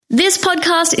This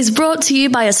podcast is brought to you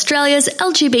by Australia's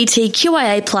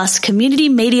LGBTQIA+ community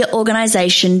media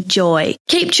organisation, Joy.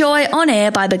 Keep Joy on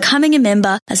air by becoming a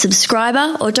member, a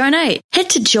subscriber or donate. Head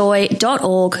to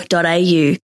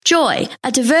joy.org.au. Joy,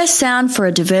 a diverse sound for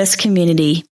a diverse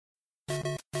community.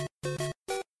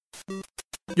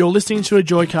 You're listening to a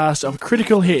Joycast of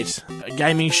Critical Hit, a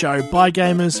gaming show by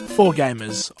gamers for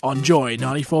gamers on Joy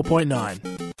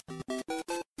 94.9.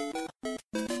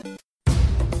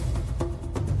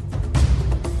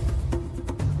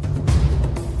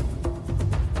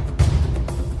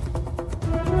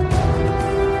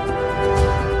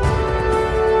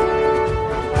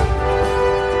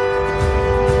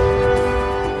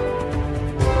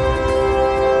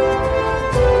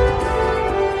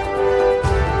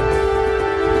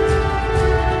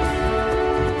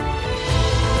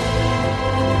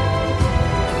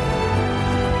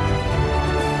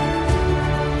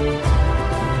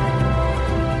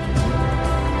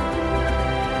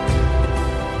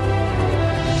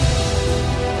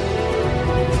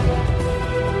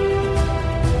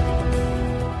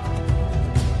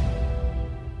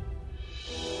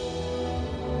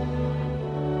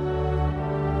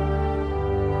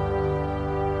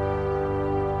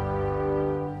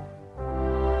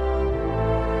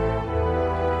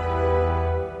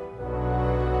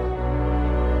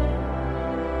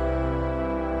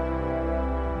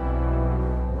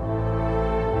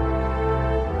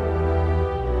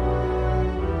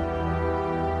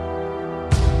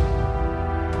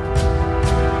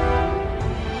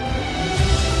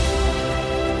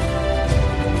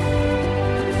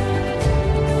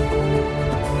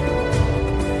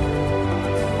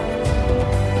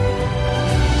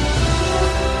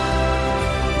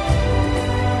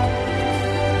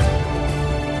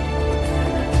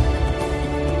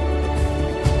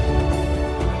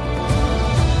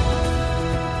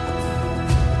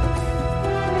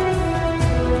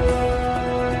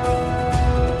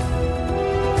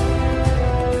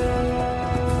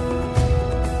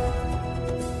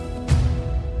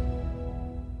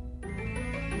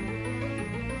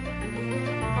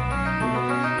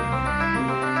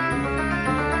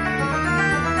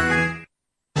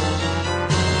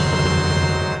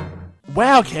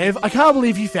 Wow, Kev, I can't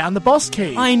believe you found the boss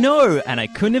key. I know, and I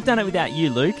couldn't have done it without you,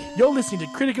 Luke. You're listening to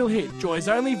Critical Hit, Joy's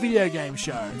only video game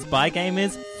show. It's by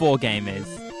gamers, for gamers.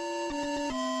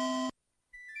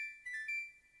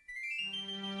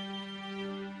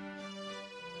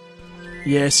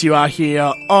 Yes, you are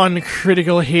here on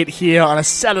Critical Hit here on a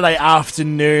Saturday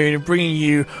afternoon, bringing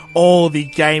you all the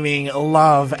gaming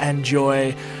love and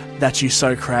joy that you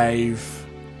so crave.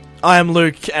 I am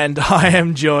Luke, and I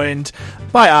am joined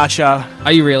by Archer.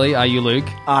 Are you really? Are you Luke?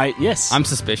 Yes. I'm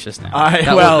suspicious now.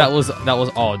 That was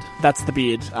odd. That's the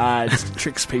beard. It just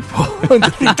tricks people into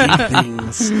thinking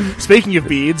things. Speaking of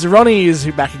beards, Ronnie is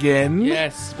back again.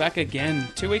 Yes, back again.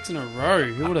 2 weeks in a row.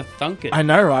 Who would have thunk it? I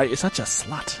know, right? You're such a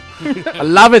slut. I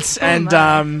love it.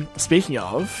 And speaking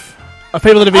of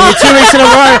people that have been here 2 weeks in a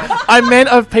row, I meant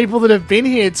of people that have been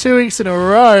here 2 weeks in a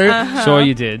row. Uh-huh. Sure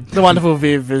you did. The wonderful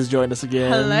Viv has joined us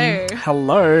again.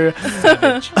 Hello.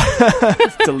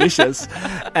 It's delicious.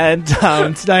 And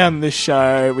today on this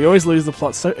show, we always lose the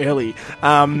plot so early.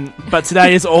 But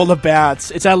today is all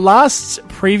about, it's our last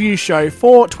preview show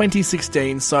for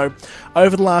 2016. So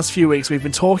over the last few weeks, we've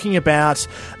been talking about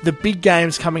the big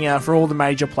games coming out for all the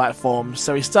major platforms.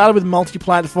 So we started with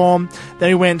multi-platform, then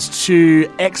we went to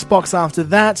Xbox after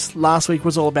that. Last week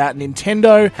was all about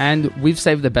Nintendo. And we've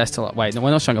saved the best till... Wait, no,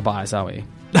 we're not showing a bias, are we?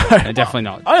 No, definitely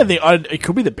not. I don't think... it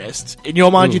could be the best. In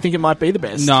your mind, do you think it might be the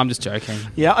best? No, I'm just joking.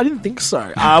 Yeah, I didn't think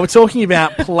so. We're talking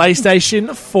about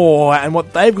PlayStation 4 and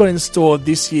what they've got in store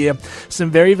this year.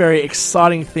 Some very, very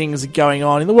exciting things going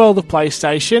on in the world of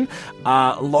PlayStation.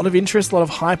 A lot of interest, a lot of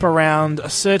hype around a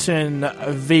certain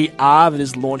VR that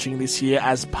is launching this year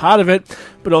as part of it,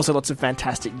 but also lots of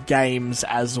fantastic games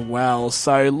as well.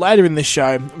 So later in the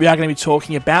show, we are going to be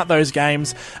talking about those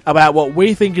games, about what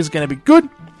we think is going to be good,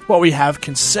 what we have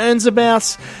concerns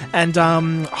about, and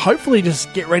hopefully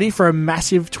just get ready for a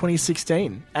massive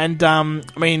 2016. And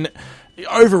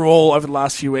overall, over the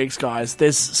last few weeks, guys,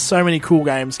 there's so many cool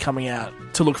games coming out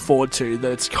to look forward to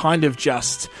that it's kind of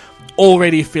just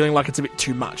already feeling like it's a bit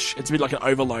too much. It's a bit like an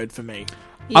overload for me.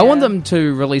 Yeah. I want them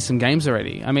to release some games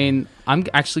already. I mean, I'm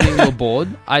actually getting a little bored.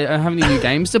 I don't have any new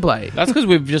games to play. That's because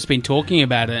we've just been talking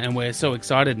about it, and we're so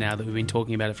excited now that we've been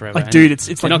talking about it forever. Like, dude, it's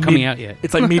like not coming out yet.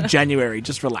 It's like mid-January.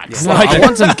 Just relax. Yeah. I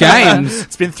want some games.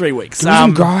 It's been 3 weeks. Give me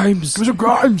some games. Give me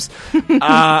some games.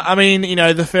 I mean, you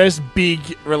know, the first big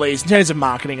release in terms of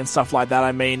marketing and stuff like that.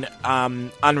 I mean,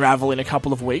 Unravel in a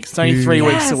couple of weeks. It's only 3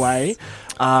 weeks away.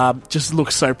 just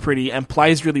looks so pretty and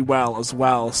plays really well as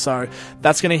well. So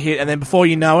that's going to hit, and then before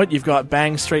you know it, you've got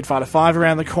bang Street Fighter 5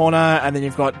 around the corner, and then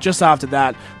you've got just after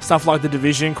that stuff like The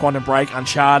Division, Quantum Break,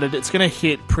 Uncharted. It's going to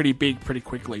hit pretty big pretty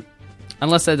quickly.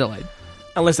 Unless they're delayed.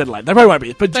 Unless they're delayed. They probably won't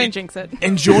be. But Don't jinx it.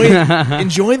 Enjoy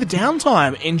the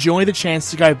downtime. Enjoy the chance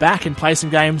to go back and play some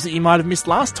games that you might have missed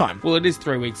last time. Well, it is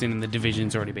 3 weeks in and the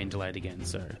Division's already been delayed again,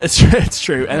 so... It's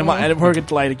true. And it will get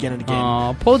delayed again and again.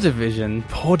 Oh, poor Division.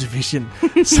 Poor Division.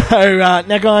 So,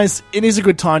 now guys, it is a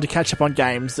good time to catch up on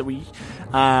games that we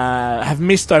have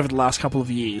missed over the last couple of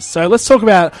years. So let's talk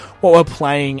about what we're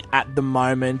playing at the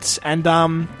moment. And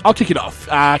I'll kick it off,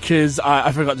 because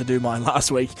I forgot to do mine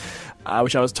last week.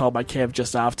 Which I was told by Kev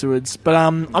just afterwards. But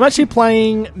I'm actually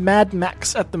playing Mad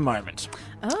Max at the moment.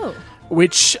 Oh.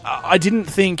 Which I didn't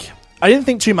think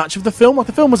too much of the film. Like,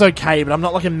 the film was okay, but I'm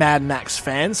not like a Mad Max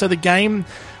fan. So the game,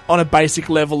 on a basic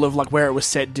level of like where it was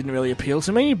set, didn't really appeal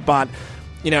to me. But,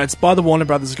 you know, it's by the Warner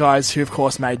Brothers guys who, of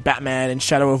course, made Batman and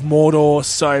Shadow of Mordor.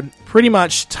 So pretty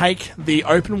much take the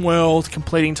open world,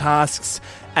 completing tasks,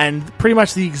 and pretty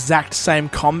much the exact same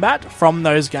combat from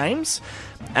those games,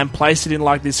 and place it in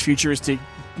like this futuristic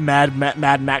Mad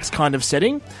Max kind of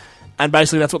setting, and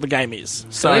basically that's what the game is.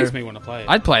 So it makes me want to play it.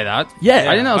 I'd play that. Yeah.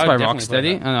 I didn't know it was I'd by definitely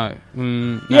play Rocksteady. I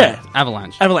know. Yeah.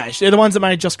 Avalanche. They're the ones that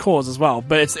made Just Cause as well,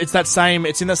 but it's in that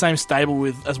same stable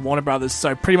as Warner Brothers.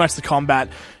 So pretty much the combat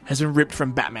has been ripped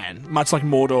from Batman, much like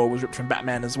Mordor was ripped from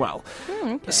Batman as well.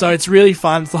 Okay. So it's really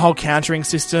fun. It's the whole countering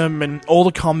system, and all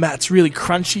the combat's really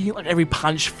crunchy. Like, every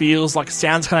punch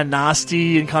sounds kind of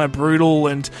nasty and kind of brutal,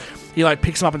 and he like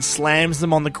picks them up and slams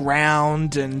them on the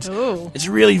ground, and Ooh. it's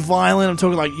really violent. I'm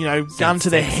talking like, you know, gun to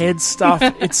the head stuff.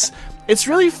 It's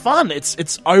really fun.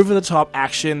 It's over the top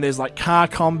action. There's like car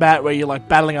combat where you're like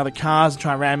battling other cars and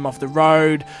trying to ram them off the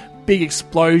road. Big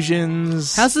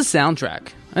explosions. How's the soundtrack?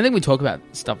 I think we talk about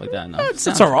stuff like that enough. It's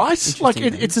alright. Like,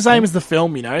 it's the same as the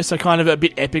film, you know, so kind of a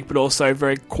bit epic, but also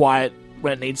very quiet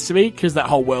when it needs to be, because that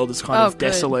whole world is kind of good.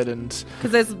 desolate. And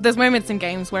Because there's moments in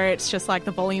games where it's just like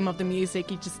the volume of the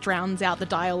music, it just drowns out the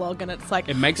dialogue, and it's like,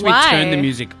 It makes me why? turn the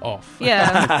music off.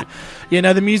 Yeah. yeah,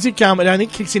 no, the music, it only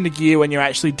kicks into gear when you're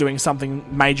actually doing something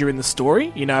major in the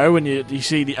story, you know, when you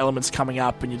see the elements coming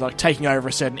up and you're like taking over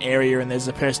a certain area and there's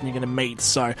a person you're going to meet.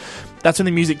 So that's when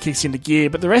the music kicks into gear.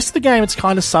 But the rest of the game, it's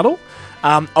kind of subtle.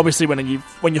 Obviously, when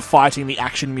you're fighting, the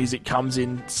action music comes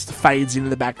in, fades into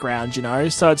the background, you know.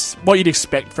 So it's what you'd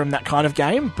expect from that kind of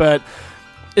game, but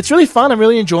it's really fun. I'm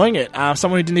really enjoying it.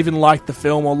 Someone who didn't even like the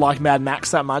film or like Mad Max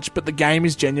that much, but the game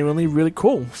is genuinely really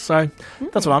cool. So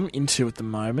that's what I'm into at the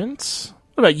moment.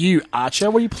 What about you, Archer?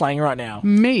 What are you playing right now?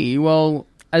 Me? Well,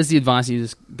 as the advice you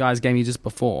guys gave me just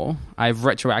before, I've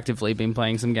retroactively been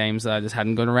playing some games that I just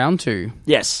hadn't got around to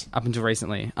Yes. up until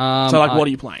recently. So, like, what are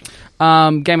you playing?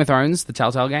 Game of Thrones, the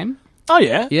Telltale game. Oh,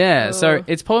 yeah? Yeah, so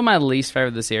it's probably my least favourite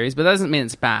of the series, but that doesn't mean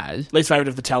it's bad. Least favourite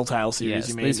of the Telltale series, Yes,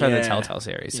 you mean? least favourite of the Telltale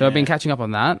series. So Yeah. I've been catching up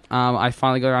on that. I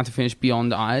finally got around to finish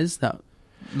Beyond Eyes, that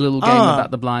little game about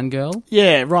the blind girl.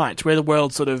 Yeah, right, where the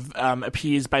world sort of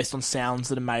appears based on sounds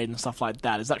that are made and stuff like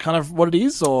that. Is that kind of what it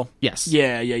is, or...? Yes.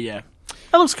 Yeah.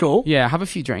 That looks cool. Yeah, have a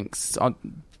few drinks.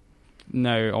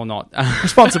 No, or not.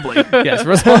 Responsibly. Yes,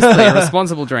 responsibly.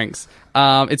 Responsible drinks.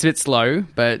 It's a bit slow,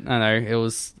 but I know it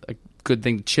was a good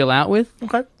thing to chill out with.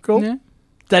 Okay, cool. Yeah. Is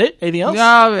that it? Anything else?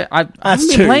 No, I haven't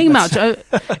been two. playing That's-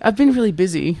 much. I've been really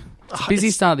busy. It's a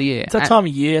busy start of the year. It's that time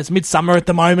of year. It's midsummer at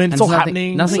the moment. It's all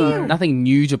happening. Nothing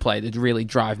new to play to really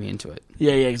drive me into it.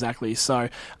 Yeah, exactly. So,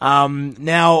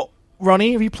 now,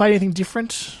 Ronnie, have you played anything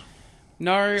different?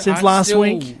 No, Since last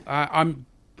week? I'm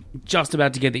just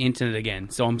about to get the internet again,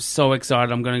 so I'm so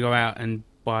excited. I'm going to go out and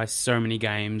buy so many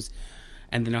games,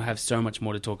 and then I'll have so much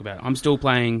more to talk about. I'm still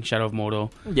playing Shadow of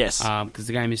Mordor. Yes. Because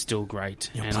the game is still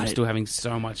great, and I'm still having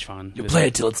so much fun. You'll play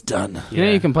it till it's done. Yeah. You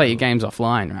know you can play your games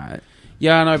offline, right?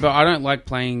 Yeah, I know, but I don't like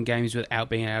playing games without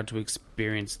being able to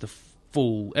experience the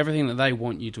full everything that they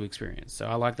want you to experience. So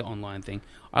I like the online thing.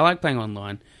 I like playing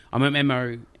online. I'm an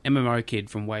MMO kid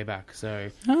from way back, so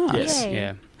Yes. Yay.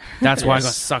 yeah, that's why I got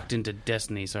Yes. sucked into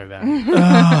Destiny so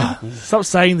bad. Stop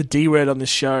saying the D word on this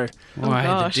show. Why, the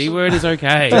gosh. D word is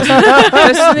okay.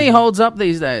 Destiny holds up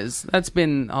these days. That's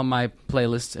been on my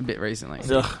playlist a bit recently.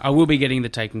 Ugh, I will be getting the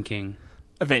Taken King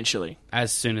eventually,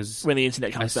 as soon as when the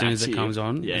internet comes as back soon as to it you. comes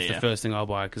on. Yeah, It's yeah. the first thing I'll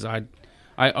buy because I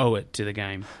owe it to the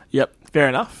game. Yep, fair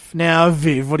enough. Now,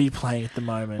 Viv, what are you playing at the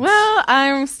moment? Well,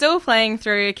 I'm still playing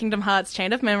through Kingdom Hearts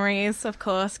Chain of Memories, of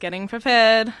course, getting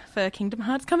prepared for Kingdom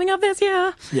Hearts coming up this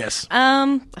year. Yes.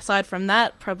 Aside from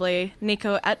that, probably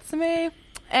Nico Atsume.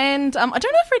 And I don't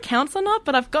know if it counts or not,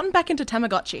 but I've gotten back into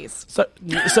Tamagotchis. So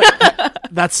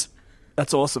that's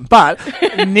That's awesome. But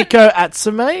Nico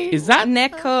Atsume? Is that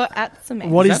Neko Atsume.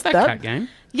 What is is that that? cat game?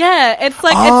 Yeah, it's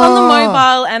like it's on the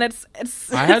mobile, and it's.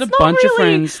 I had a it's not bunch of really-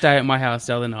 friends stay at my house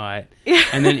the other night,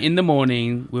 and then in the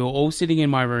morning we were all sitting in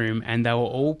my room, and they were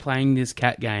all playing this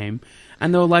cat game,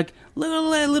 and they were like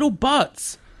little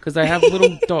butts because they have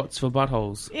little dots for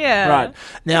buttholes. Yeah, Right.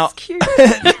 Now, It's cute.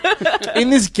 in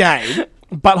this game,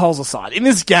 buttholes aside, in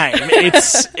this game,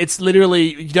 it's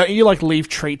literally you like leave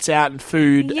treats out and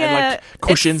food and Yeah, like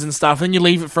cushions and stuff, and you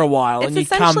leave it for a while, and you it's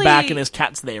come back essentially- and there's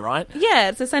cats there, right? Yeah,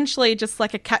 it's essentially just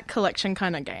like a cat collection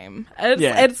kind of game.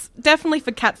 Yeah. It's definitely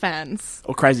for cat fans.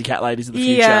 Or crazy cat ladies of the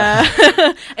future.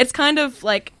 Yeah, it's kind of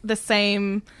like the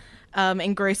same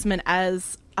engrossment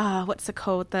as what's it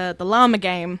called, the llama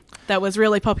game that was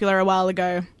really popular a while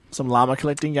ago. Some llama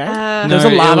collecting game. Uh, There's No,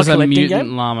 a llama it was a collecting mutant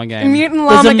game. llama game. Mutant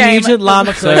There's llama a game. mutant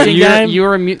llama So collecting game. you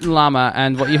were a mutant llama,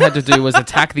 and what you had to do was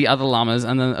attack the other llamas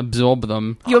and then absorb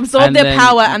them. You absorb And their then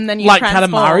power and then you like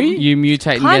transform. Katamari? You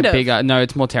mutate and Kind get of. bigger. No,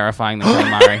 it's more terrifying than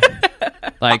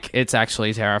Katamari. Like, it's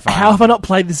actually terrifying. How have I not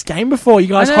played this game before? You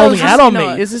guys I know, holding it's out just on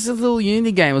not. me. It's just a little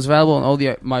Unity game. It was available on all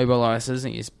the mobile OSs,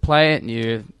 and you just play it, and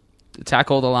you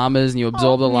attack all the llamas, and you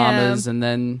absorb the yeah. llamas, and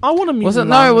then... I want a mutant Was it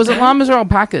llama was it game. llamas or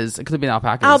alpacas? It could have been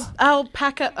alpacas.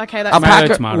 Alpaca. Okay, that's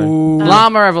Alpaca. Tomato. Ooh.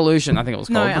 Llama Evolution, I think it was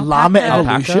No, called. alpaca. Llama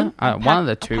Alpaca. Evolution? One of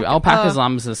the two. Alpaca. Alpacas,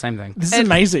 llamas are the same thing. This is It-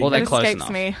 amazing. Well, they're It close escapes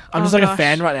enough. me. I'm Oh, just like a gosh.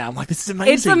 fan right now. I'm like, this is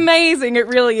amazing. It's amazing. It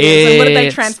really is. And what did they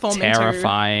It's transform into?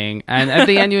 terrifying. And at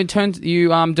the end, you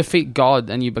defeat God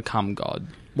and you become God.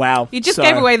 Wow. You just So-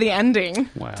 gave away the ending.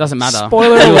 Wow. Doesn't matter.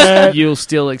 Spoiler alert. You'll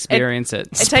still experience it.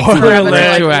 It takes Spoiler forever to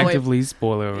alert. like, Retroactively,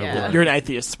 spoiler alert. Yeah. You're an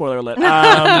atheist. Spoiler alert.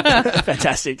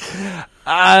 Fantastic.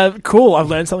 Cool. I've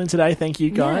learned something today. Thank you,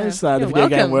 guys. Yeah, The you're video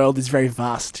game welcome. world is very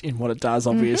vast in what it does,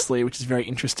 obviously, which is very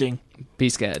interesting. Be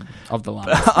scared of the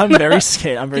llamas. I'm very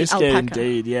scared. I'm very The scared alpaca.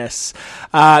 indeed, yes.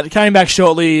 Coming back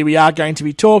shortly, we are going to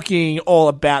be talking all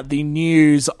about the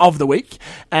news of the week.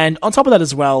 And on top of that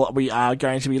as well, we are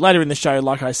going to be later in the show,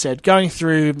 like I said, going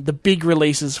through the big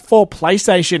releases for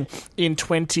PlayStation in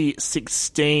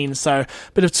 2016. So a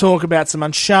bit of talk about some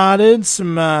Uncharted,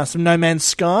 some No Man's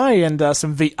Sky, and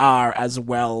some VR as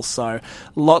well. So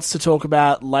lots to talk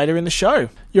about later in the show.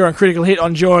 You're on Critical Hit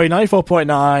on Joy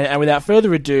 94.9, and without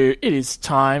further ado, it is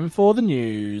time for the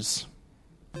news.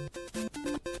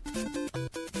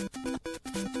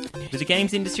 With the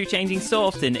games industry changing so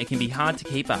often, it can be hard to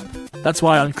keep up. That's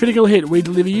why on Critical Hit we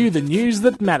deliver you the news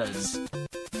that matters.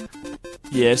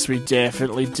 Yes, we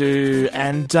definitely do.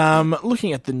 And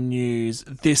looking at the news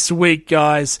this week,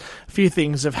 guys, a few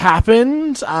things have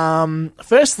happened.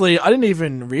 Firstly, I didn't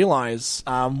even realise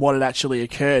what had actually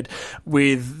occurred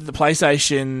with the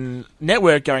PlayStation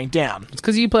Network going down. It's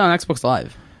because you play on Xbox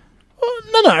Live.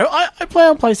 No, I play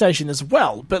on PlayStation as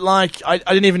well, but like I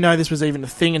didn't even know this was even a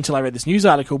thing until I read this news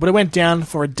article, but it went down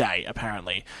for a day,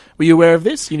 apparently. Were you aware of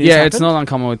this? You knew this Yeah, it's happened? not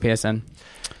uncommon with PSN.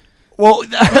 Well, Shade.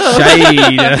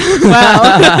 He's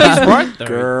right, though.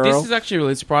 Girl. This is actually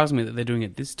really surprising me that they're doing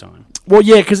it this time. well,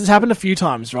 yeah, because it's happened a few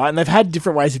times, right? And they've had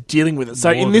different ways of dealing with it. So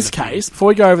More in than this a few. case, before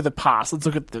we go over the past, let's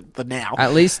look at the now.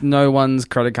 At least no one's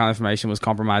credit card information was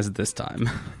compromised at this time.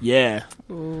 Yeah.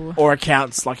 Or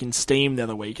accounts like in Steam the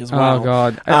other week as well. Oh,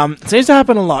 God. It seems to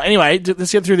happen a lot. Anyway,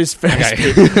 let's get through this first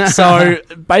bit. So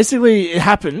basically, it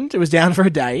happened. It was down for a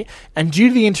day, and due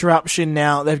to the interruption,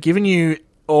 now they've given you,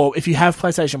 or if you have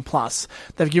PlayStation Plus,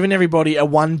 they've given everybody a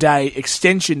 1-day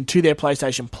extension to their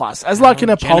PlayStation Plus as like an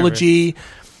apology.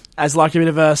 As like a bit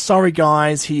of a, sorry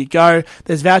guys, here you go.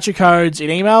 There's voucher codes in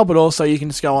email, but also you can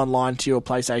just go online to your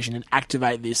PlayStation and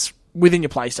activate this within your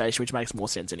PlayStation, which makes more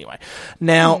sense anyway.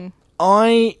 Now,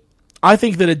 I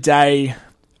think that a day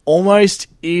almost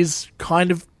is kind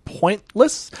of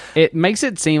pointless. It makes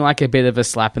it seem like a bit of a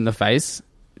slap in the face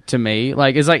to me.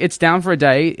 Like it's down for a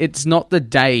day. It's not the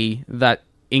day that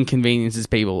inconveniences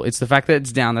people. It's the fact that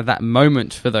it's down at that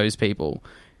moment for those people.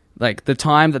 Like, the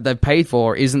time that they've paid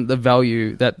for isn't the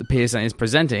value that the PSN is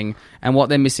presenting, and what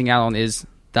they're missing out on is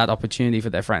that opportunity for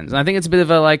their friends. And I think it's a bit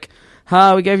of a, like,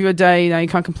 we gave you a day, now you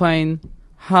can't complain.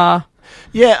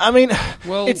 Yeah, I mean,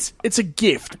 Well, it's a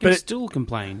gift, I but can still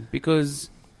complain because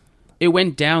it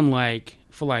went down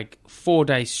for 4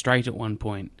 days straight at one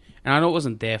point, and I know it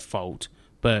wasn't their fault,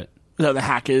 but the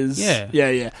hackers. Yeah.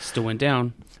 Yeah. still went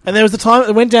down. And there was the time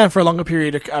it went down for a longer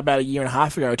period, about a year and a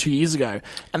half ago, 2 years ago,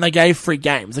 and they gave free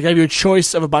games. They gave you a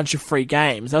choice of a bunch of free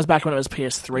games. That was back when it was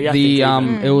PS3. I think.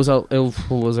 Even. It was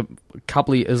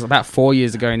about 4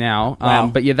 years ago now. Wow.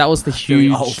 But yeah, that was the Very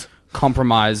huge old.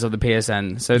 compromise of the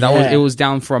PSN. So that Yeah. was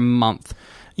down for a month.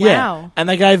 Yeah, Wow. and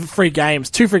they gave two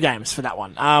free games for that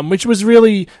one, which was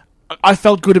really, I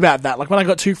felt good about that. Like, when I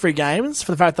got 2 free games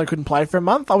for the fact that I couldn't play for a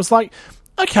month, I was like,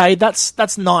 okay,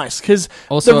 that's nice. Because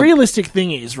the realistic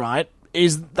thing is, right,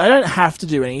 is they don't have to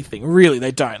do anything. Really,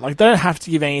 they don't. Like, they don't have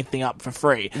to give anything up for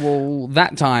free. Well,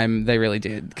 that time they really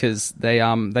did, because they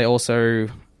also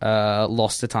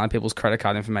lost a ton of people's credit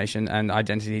card information and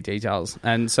identity details.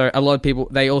 And so a lot of people,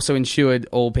 they also insured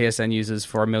all PSN users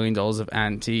for $1 million of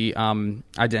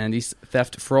anti-identity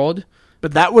theft fraud.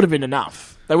 But that would have been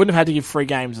enough. They wouldn't have had to give free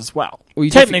games as well.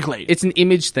 Technically. It's an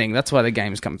image thing. That's why the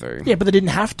games come through. Yeah, but they didn't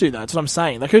have to, though. That's what I'm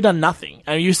saying. They could have done nothing.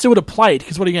 And you still would have played,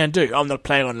 because what are you going to do? I'm not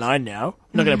playing online now.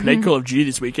 I'm not going to play Call of Duty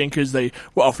this weekend because they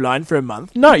were offline for a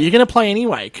month. No, you're going to play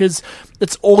anyway, because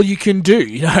that's all you can do.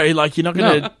 You know, like, you're not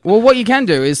going to... Well, what you can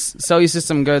do is sell your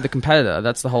system and go to the competitor.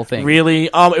 That's the whole thing. Really?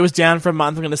 Oh, it was down for a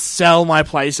month. I'm going to sell my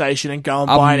PlayStation and go and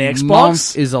buy an Xbox? A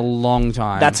month is a long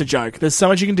time. That's a joke. There's so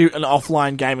much you can do in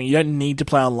offline gaming. You don't need to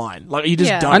play online. Like, you just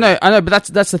don't. I know, but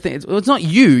that's the thing. It's not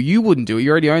you. You wouldn't do it.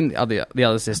 You already own the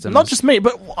other systems. Not just me,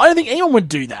 but I don't think anyone would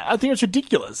do that. I think it's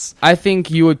ridiculous. I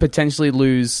think you would potentially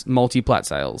lose multi-plat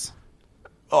sales.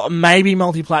 Maybe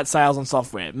multi-plat sales on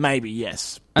software. Maybe,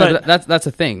 yes. But that's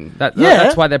a thing.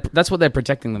 That's what they're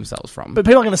protecting themselves from. But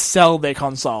people are going to sell their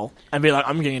console and be like,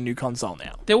 I'm getting a new console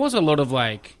now. There was a lot of,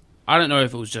 like, I don't know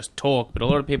if it was just talk, but a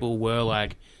lot of people were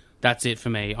like, that's it for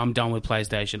me. I'm done with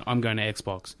PlayStation. I'm going to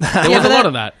Xbox. There was a lot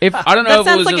of that. I don't know if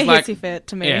it was just like a hissy fit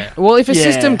to me. Yeah. Well, if a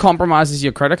system compromises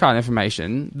your credit card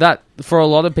information, that for a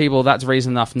lot of people, that's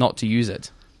reason enough not to use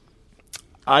it.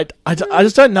 I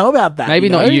just don't know about that. Maybe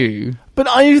not you. But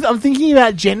I'm thinking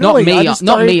about generally.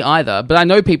 Not me either. But I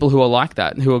know people who are like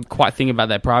that, who are quite thinking about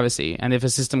their privacy. And if a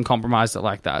system compromised it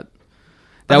like that,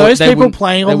 those people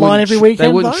playing online every weekend,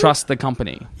 they wouldn't trust the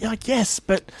company. Yeah, I guess,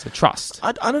 but it's a trust.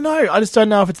 I don't know. I just don't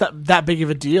know if it's that big of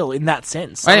a deal in that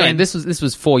sense. Anyway, this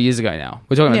was 4 years ago now.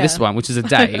 We're talking about this one, which is a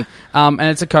day, and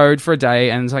it's a code for a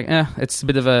day, and it's like, it's a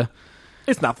bit of a.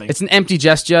 It's nothing. It's an empty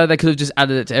gesture. They could have just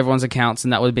added it to everyone's accounts,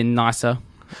 and that would have been nicer,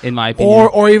 in my opinion.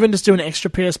 Or even just do an extra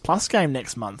PS Plus game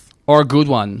next month. Or a good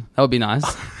one. That would be nice.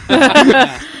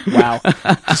 Wow.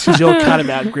 Just because you're cut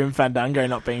about Grim Fandango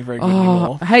not being very good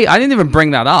anymore. Hey, I didn't even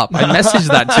bring that up. I messaged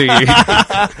that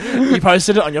to you. You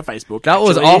posted it on your Facebook. That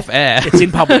was off air. It's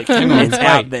in public. It's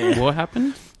out there. What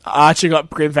happened? Archie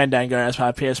got Grim Fandango as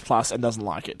part of PS Plus and doesn't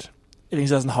like it. He thinks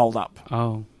it doesn't hold up.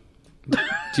 Oh. Do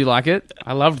you like it?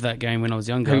 I loved that game when I was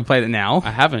younger. Have you played it now? I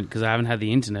haven't, because I haven't had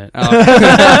the internet.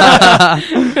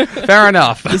 Fair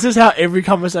enough. This is how every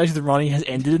conversation with Ronnie has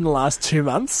ended in the last 2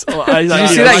 months. Did you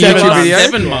see that YouTube video?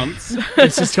 7 months.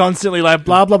 It's just constantly like,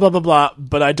 blah, blah, blah, blah, blah,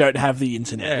 but I don't have the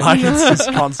internet. Yeah. Like, it's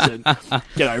just constant.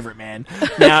 Get over it, man.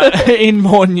 Now, in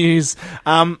more news...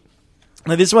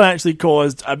 Now, this one actually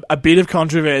caused a bit of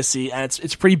controversy, and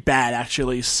it's pretty bad,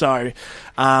 actually. So,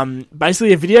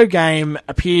 basically, a video game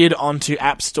appeared onto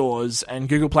app stores and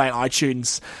Google Play and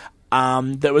iTunes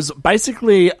that was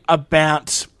basically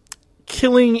about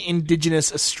killing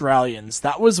Indigenous Australians.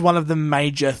 That was one of the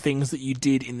major things that you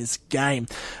did in this game.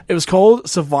 It was called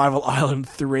Survival Island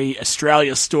 3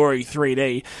 Australia Story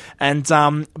 3D,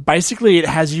 and basically it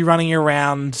has you running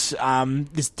around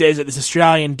this desert, this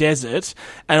Australian desert,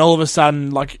 and all of a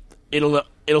sudden, like, it'll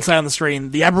say on the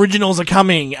screen, the Aboriginals are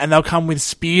coming, and they'll come with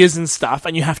spears and stuff,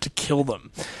 and you have to kill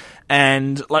them.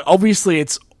 And, like, obviously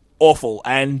it's awful,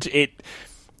 and it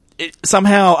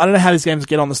somehow, I don't know how these games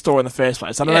get on the store in the first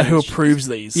place. I don't know who approves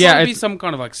these. Yeah, it'd be some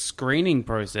kind of like screening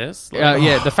process.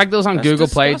 Like, the fact that it was on Google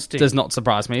disgusting. Play does not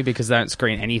surprise me because they don't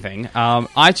screen anything.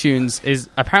 iTunes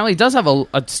apparently does have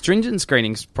a stringent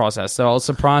screening process, so I was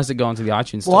surprised it got onto the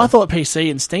iTunes store. Well, I thought PC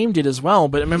and Steam did as well,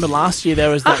 but remember last year there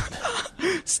was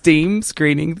that Steam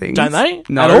screening things. Don't they?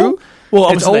 No. At all? Well,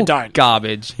 It's obviously all they don't.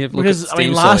 garbage. You have to look Because at I mean,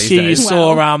 Steam last store year you these days.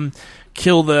 saw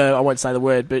Kill the, I won't say the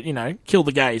word, but, Kill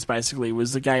the Gays, basically,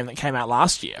 was the game that came out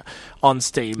last year on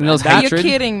Steam. And there was Are you hatred.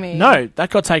 kidding me? No, that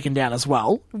got taken down as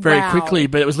well, very Wow. quickly,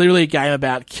 but it was literally a game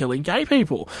about killing gay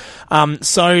people.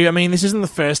 So, I mean, this isn't the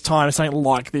first time something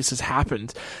like this has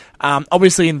happened.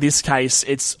 Obviously, in this case,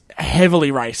 it's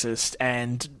heavily racist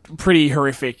and pretty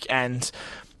horrific and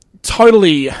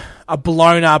totally a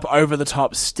blown-up,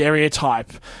 over-the-top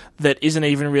stereotype that isn't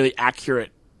even really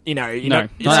accurate. Not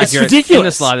It's accurate ridiculous. in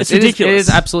the slightest. It's ridiculous. It is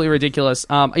absolutely ridiculous.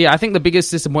 I think the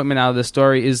biggest disappointment out of this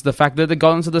story is the fact that they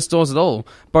got into the stores at all.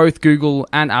 Both Google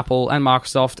and Apple and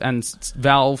Microsoft and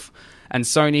Valve and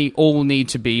Sony all need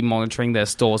to be monitoring their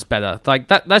stores better. Like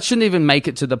that shouldn't even make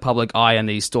it to the public eye in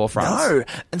these storefronts. No,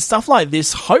 and stuff like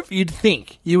this, you would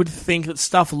think that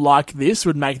stuff like this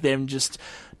would make them just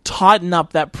tighten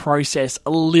up that process a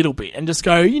little bit and just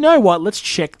go, you know what, let's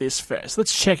check this first.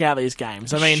 Let's check out these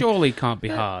games. I mean, surely can't be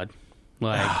hard.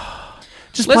 Like,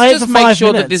 Just Let's play it just for make 5 sure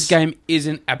minutes. that this game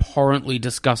isn't abhorrently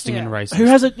disgusting and racist. Who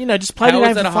has it? Just play the How game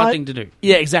is that for a hard 5 thing to do?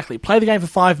 Yeah, exactly. Play the game for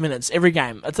 5 minutes every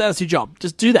game. That's your job.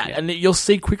 Just do that, Yeah. and you'll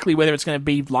see quickly whether it's going to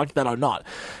be like that or not.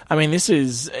 I mean,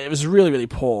 it was really, really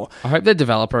poor. I hope their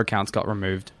developer accounts got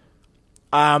removed.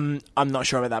 I'm not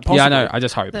sure about that. Possibly. Yeah, I know. I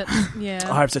just hope. That, I yeah.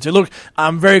 hope so too. Look,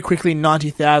 very quickly,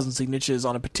 90,000 signatures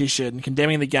on a petition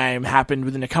condemning the game happened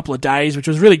within a couple of days, which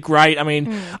was really great. I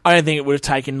mean, I don't think it would have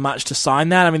taken much to sign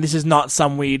that. I mean, this is not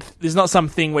there's not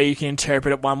something where you can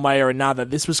interpret it one way or another.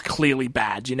 This was clearly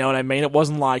bad. You know what I mean? It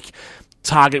wasn't like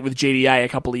Target with GDA a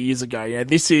couple of years ago.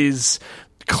 This is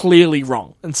clearly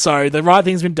wrong. And so the right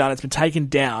thing's been done. It's been taken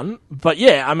down. But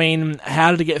yeah, I mean,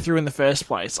 how did it get through in the first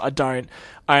place? I don't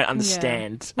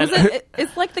understand. Was And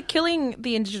it's like the killing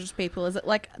the indigenous people. Is it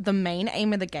like the main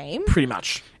aim of the game? pretty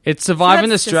much. It's Survive in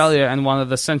that's Australia, and one of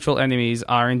the central enemies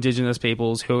are Indigenous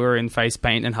peoples who are in face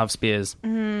paint and have spears.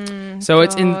 So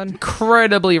it's God.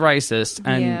 incredibly racist,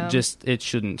 and Yeah. just it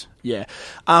shouldn't. Yeah.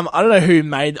 I don't know who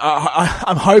made...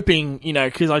 I'm hoping,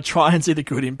 because I try and see the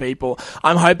good in people,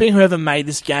 I'm hoping whoever made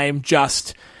this game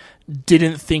just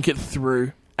didn't think it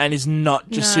through and is not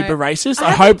just No. super racist.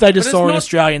 I hope they just but it's saw an not-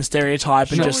 Australian stereotype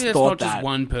and Surely just that's thought not that. just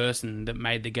one person that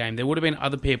made the game. There would have been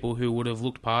other people who would have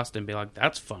looked past it and be like,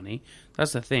 "That's funny."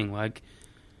 That's the thing. Like,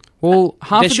 Well,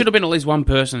 half there of should have been at least one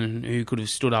person who could have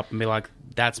stood up and be like,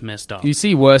 "That's messed up." you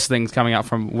see worse things coming up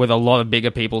from with a lot of bigger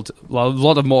people, a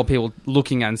lot of more people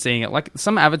looking and seeing it. Like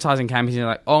some advertising campaigns, you're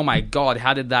like, "Oh my god,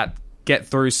 how did that get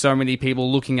through so many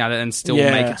people looking at it and still Yeah.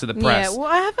 make it to the press?" Yeah, well,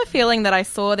 I have a feeling that I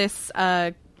saw this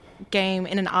game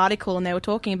in an article and they were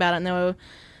talking about it and they were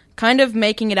kind of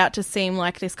making it out to seem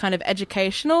like this kind of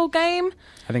educational game.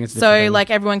 I think it's So, different.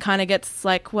 like, everyone kind of gets,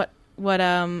 like, what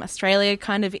Australia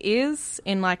kind of is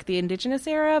in, like, the Indigenous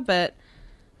era, but...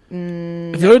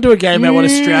 If you're going to do a game about what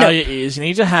Australia is, you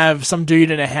need to have some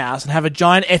dude in a house and have a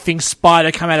giant effing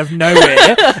spider come out of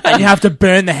nowhere and you have to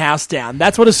burn the house down.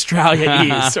 That's what Australia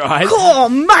is, right? Oh,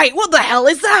 mate, what the hell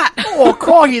is that? Oh,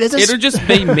 crikey, there's It'll just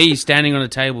be me standing on a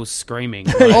table screaming.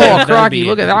 oh That'd crikey, be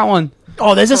look it. at that one.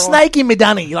 there's a snake in my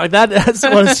dunny. Like that. That's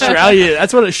what Australia.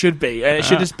 That's what it should be. And it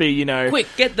should just be, Quick,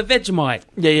 get the Vegemite.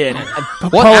 Yeah.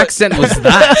 What accent was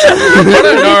that? I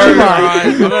don't know. Right.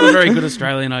 I'm not a very good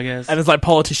Australian, I guess. And it's like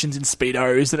politicians in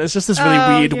Speedos, and it's just this really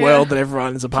Oh, weird yeah. world that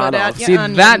everyone is a part Put out of. your See,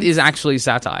 onions. that is actually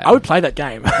satire. I would play that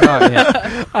game. Oh,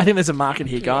 yeah. I think there's a market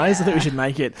here, guys. I think we should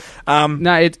make it.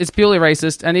 No, it's purely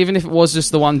racist, and even if it was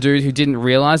just the one dude who didn't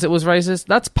realize it was racist,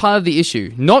 that's part of the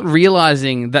issue. Not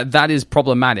realizing that is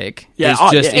problematic Yeah, is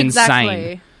oh, just yeah. insane.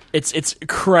 Exactly. It's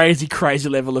crazy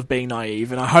level of being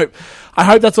naive, and I hope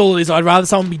that's all it is. I'd rather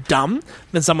someone be dumb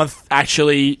than someone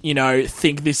actually,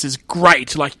 think this is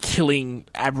great, like killing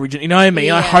Aboriginal. You know what I mean?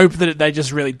 I Yeah. hope that they're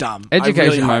just really dumb. I Education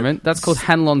really hope. moment. That's called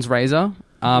Hanlon's razor.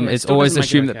 It's still always doesn't make it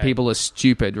assumed that okay. people are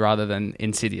stupid rather than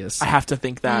insidious. I have to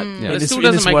think that. Mm. In But it this, still in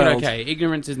doesn't this make world. it okay.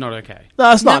 Ignorance is not okay.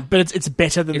 No, it's not. But it's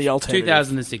better than It's the alternative.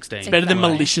 2016. It's better than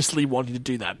Right. maliciously wanting to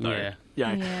do that, though. Yeah.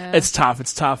 Yeah. It's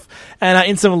tough. And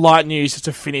in some light news, just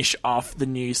to finish off the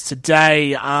news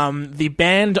today, the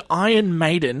band Iron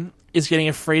Maiden is getting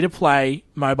a free-to-play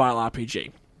mobile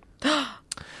RPG.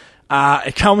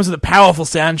 It comes with a powerful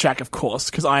soundtrack, of course,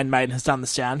 because Iron Maiden has done the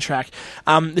soundtrack.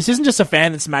 This isn't just a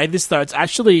fan that's made this, though. It's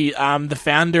actually the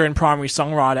founder and primary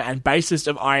songwriter and bassist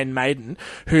of Iron Maiden,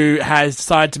 who has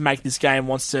decided to make this game,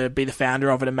 wants to be the founder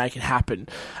of it and make it happen.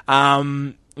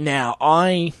 Now,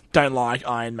 I don't like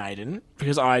Iron Maiden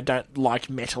because I don't like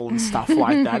metal and stuff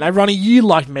like that. Now, Ronnie, you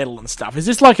like metal and stuff. Is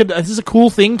this is this a cool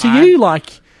thing to you? Like,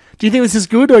 do you think this is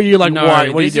good, or are you like, No, what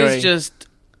are you this doing? is just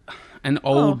an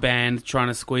old band trying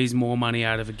to squeeze more money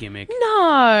out of a gimmick.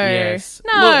 No. Yes.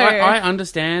 No. Look, I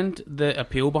understand the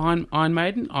appeal behind Iron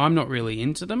Maiden. I'm not really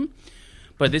into them.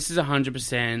 But this is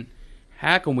 100%,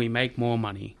 how can we make more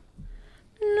money?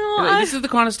 No. This is the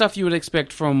kind of stuff you would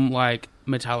expect from, like,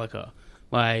 Metallica.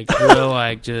 Like, we're,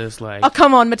 like, just, like... Oh,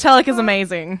 come on. Metallica's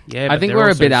amazing. Yeah, I but think they're we're a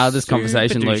also bit out of this super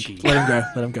conversation, Luke. douchey.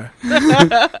 Let him go.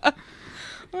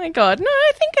 Oh, my God. No,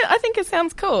 I think it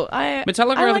sounds cool.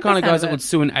 Metallica I are the like kind of the guys sound that of would it.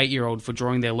 sue an 8-year-old for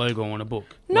drawing their logo on a book.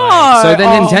 No. Like, So they're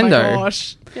Oh, Nintendo. My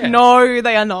gosh. Yeah. No,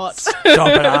 they are not. Stop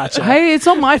it, Archer. Hey, it's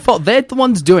not my fault. They're the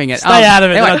ones doing it. Stay out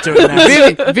of it. anyway, They're not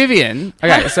doing that. Vivian.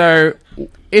 Okay, so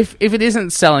if it isn't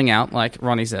selling out, like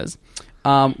Ronnie says,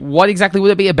 what exactly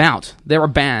would it be about? They're a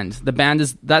band. The band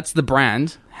that's the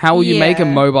brand. How will you make a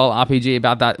Yeah. mobile RPG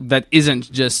about that isn't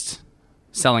just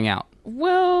selling out?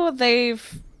 Well,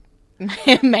 they've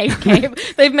made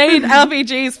they've made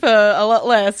RPGs for a lot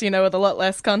less, with a lot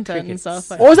less content and stuff.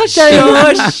 What was that game?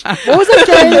 What was that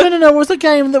game? No. What was that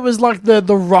game that was like the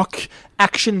rock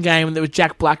action game that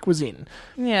Jack Black was in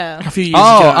Yeah. a few years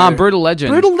ago. Brutal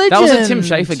Legend. Brutal That was a Legend. Tim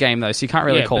Schafer game, though, so you can't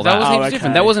really Yeah, call but that was that. heaps okay.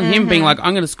 different. That wasn't him being like,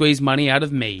 I'm going to squeeze money out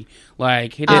of me.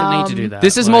 Like, he didn't need to do that.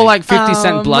 This is more like 50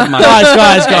 Cent Blood Money.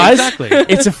 Guys, Exactly.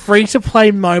 it's a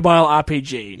free-to-play mobile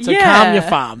RPG. So Yeah. calm your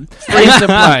farm. Free to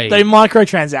play. They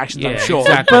microtransactions, I'm Yeah, sure.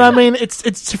 exactly. But I mean,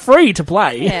 it's free to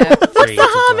play. Yeah. What's Free the to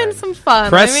harm play. in some fun?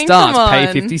 Press I mean, start, come pay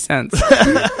on. 50 cents.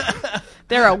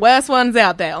 There are worse ones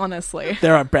out there, honestly.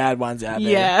 There are bad ones out there.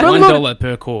 Yeah. But look, $1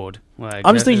 per chord. Like,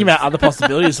 I'm just thinking that about other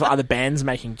possibilities for other bands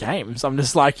making games. I'm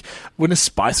just like, wouldn't a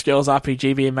Spice Girls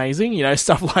RPG be amazing? You know,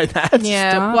 stuff like that.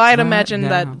 Yeah, Start well, I'd right imagine now.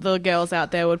 that the girls out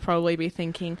there would probably be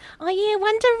thinking, "Oh yeah,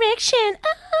 One Direction."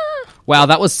 Ah. Wow,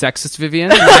 that was sexist, Vivian.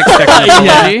 Like, sexist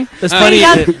Yeah. There's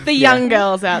plenty. The young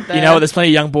girls out there. You know, there's plenty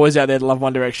of young boys out there that love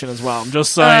One Direction as well. I'm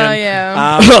just saying. Oh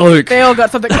yeah, Luke. they all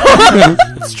got something.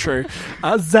 It's true.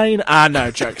 Zayn, no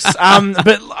jokes.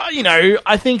 But you know,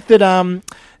 I think that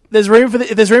there's room for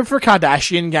if there's room for a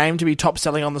Kardashian game to be top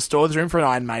selling on the store. There's room for an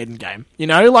Iron Maiden game. You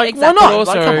know, like Exactly. why But not?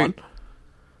 also, Like, come on.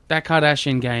 that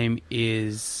Kardashian game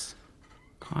is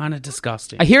kind of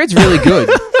disgusting. I hear it's really good.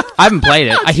 I haven't played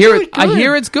it. I hear I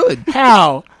hear it's good.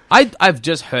 How? I've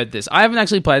just heard this. I haven't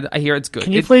actually played it. I hear it's good.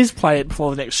 Can you please play it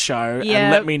before the next show Yeah.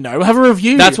 and let me know? We'll have a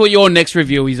review. That's what your next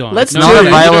review is on. Let's No, do no, it. no, Not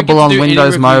you don't available get to on do any Windows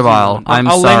reviews Mobile. on. I'm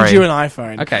I'll sorry. lend you an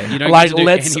iPhone. Okay. You don't Like get to do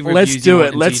let's any let's reviews do you it.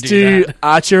 want Let's until you do that.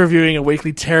 Archer reviewing a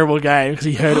weekly terrible game because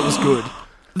he heard it was good.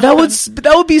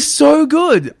 that would be so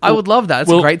good. I would love that. It's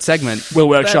We'll- a great segment. We'll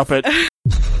workshop it.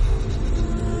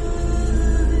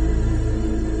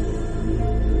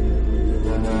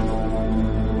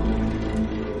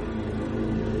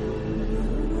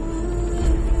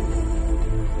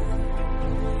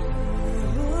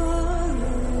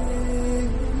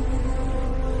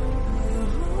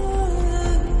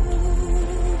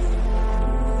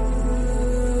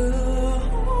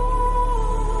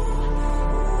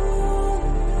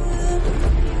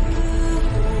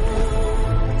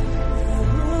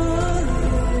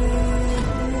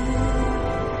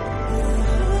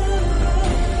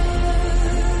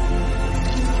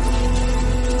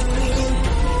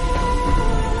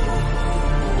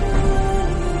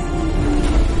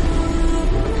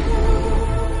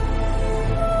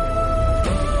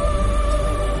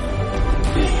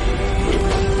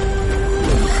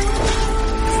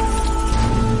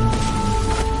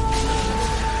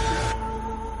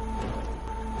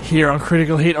 Here on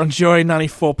Critical Hit on Joy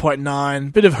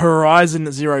 94.9. Bit of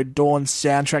Horizon Zero Dawn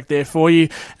soundtrack there for you.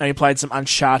 And we played some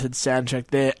Uncharted soundtrack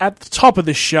there at the top of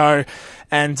the show.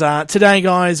 And today,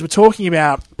 guys, we're talking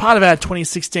about part of our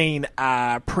 2016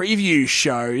 preview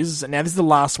shows. Now, this is the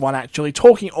last one, actually,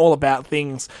 talking all about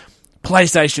things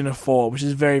PlayStation 4, which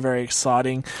is very, very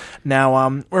exciting.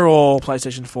 Now, we're all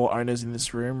PlayStation 4 owners in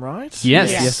this room, right?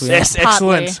 Yes, Yes. yes, we are. Yes,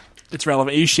 excellent. Partly. It's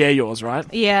relevant. You share yours, right?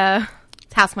 Yeah,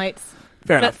 it's housemates,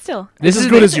 Fair but enough. still, This as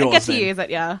is good as I yours. get to then. use it.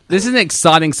 Yeah. This is an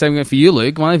exciting segment for you,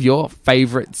 Luke. One of your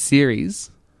favorite series.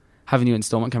 Have a new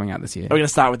installment coming out this year. Are we going to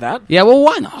start with that? Yeah, well,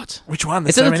 why not? Which one?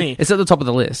 There's It's so at, many. it's at the top of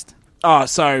the list. Oh,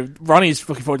 so Ronnie's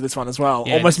looking forward to this one as well.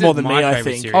 Yeah, Almost this more is than my me, I favourite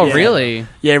think. series. Oh, Yeah. really?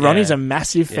 Yeah, Ronnie's Yeah. a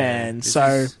massive Yeah, fan. this So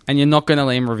is- And you're not going to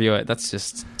let him review it. That's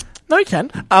just... no, you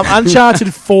can.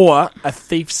 Uncharted 4: A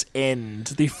Thief's End,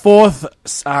 the fourth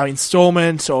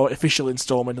installment or official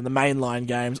installment in the mainline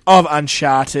games of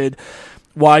Uncharted.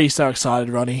 Why are you so excited,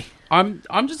 Ronnie? I'm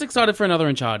just excited for another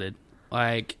Uncharted.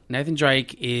 Like, Nathan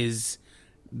Drake is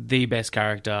the best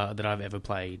character that I've ever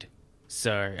played.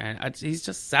 So, and he's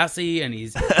just sassy and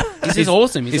he's just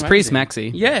awesome. He's pretty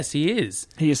amazing. smacksy. Yes, he is.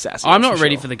 He is sassy. I'm that's not for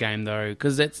ready sure. for the game though,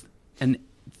 because it's an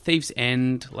Thief's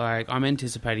End. Like, I'm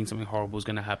anticipating something horrible is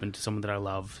going to happen to someone that I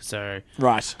love. So,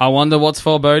 Right. I wonder what's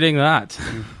foreboding that.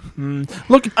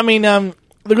 Look, I mean,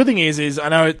 the good thing is I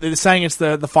know they're saying it's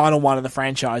the final one in the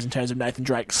franchise in terms of Nathan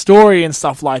Drake's story and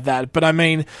stuff like that, but I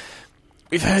mean,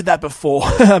 we've heard that before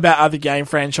about other game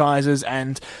franchises,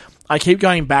 and I keep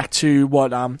going back to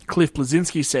what Cliff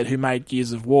Bleszinski said, who made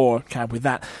Gears of War, came up with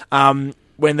that,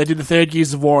 when they did the third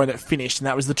Gears of War and it finished, and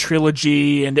that was the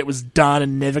trilogy, and it was done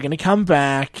and never going to come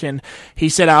back, and he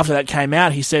said after that came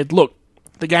out, he said, look,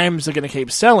 the games are going to keep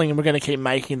selling and we're going to keep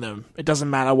making them. It doesn't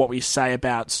matter what we say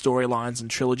about storylines and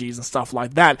trilogies and stuff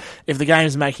like that. If the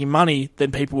game's making money,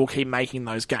 then people will keep making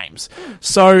those games.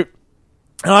 So,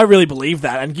 and I really believe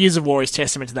that, and Gears of War is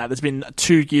testament to that. There's been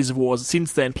 2 Gears of Wars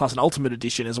since then, plus an Ultimate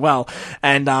Edition as well.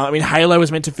 And, I mean, Halo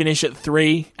was meant to finish at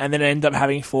 3, and then it ended up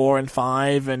having 4 and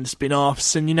 5 and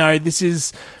spin-offs, and, you know, this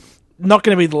is not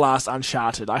going to be the last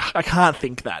Uncharted. I can't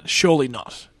think that. Surely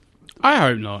not. I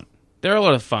hope not. They're a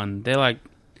lot of fun. They're like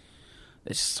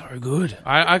It's so good.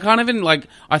 I can't even, like,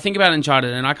 I think about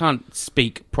Uncharted and I can't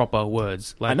speak proper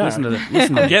words. Like, I know. listen to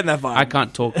I'm getting that vibe. I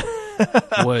can't talk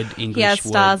word English. He has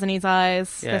stars word. in his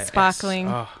eyes. Yeah, They're sparkling.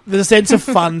 Oh. There's a sense of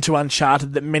fun to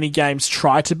Uncharted that many games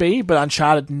try to be, but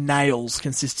Uncharted nails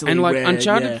consistently. And like where,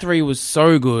 Uncharted 3 was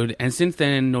so good, and since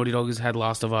then Naughty Dog has had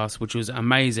Last of Us, which was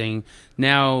amazing.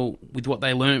 Now, with what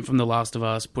they learned from The Last of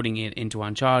Us, putting it into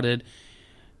Uncharted,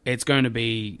 it's going to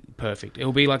be perfect.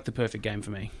 It'll be like the perfect game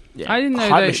for me. Yeah. I didn't know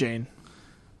Hype they- machine.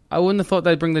 I wouldn't have thought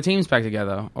they'd bring the teams back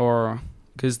together, or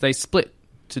because they split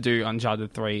to do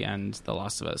Uncharted 3 and The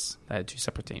Last of Us. They had two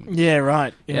separate teams. Yeah,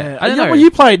 right. Yeah, Yeah. I don't know. Well,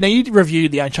 you played. Now you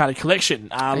reviewed the Uncharted collection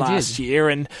last did. year,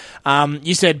 and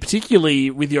you said particularly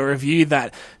with your review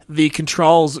that the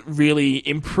controls really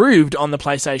improved on the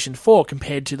PlayStation 4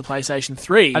 compared to the PlayStation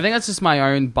 3. I think that's just my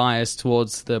own bias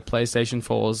towards the PlayStation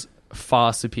 4's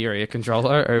far superior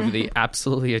controller over the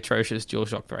absolutely atrocious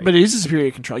DualShock 3. But it is a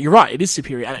superior control. You're right, it is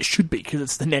superior, and it should be, because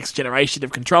it's the next generation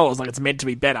of controllers. Like, it's meant to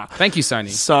be better. Thank you, Sony.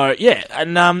 So, yeah,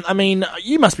 and I mean,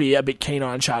 you must be a bit keen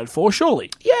on Uncharted 4,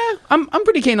 surely. Yeah, I'm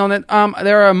pretty keen on it.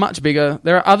 There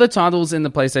are other titles in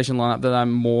the PlayStation lineup that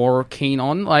I'm more keen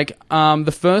on. Like,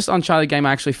 the first Uncharted game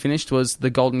I actually finished was The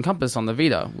Golden Compass on the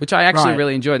Vita, which I actually Right.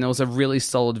 really enjoyed, and it was a really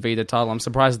solid Vita title. I'm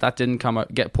surprised that didn't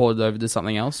get ported over to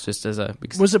something else, just as a...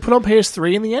 Was it put on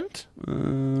PS3 in the end?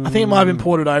 I think it might have been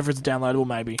ported over as a downloadable,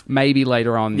 maybe. Maybe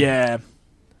later on. Yeah.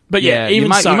 But yeah, even you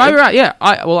might, so... you might be right. Yeah,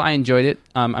 I enjoyed it.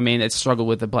 I mean, it struggled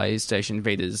with the PlayStation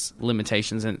Vita's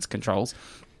limitations and its controls,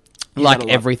 had a like lot.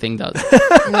 everything does.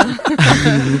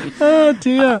 Oh,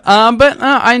 dear. But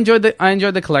I enjoyed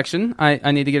the collection.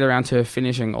 I need to get around to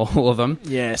finishing all of them.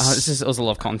 Yes. It was a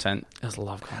lot of content. It was a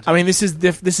lot of content. I mean, this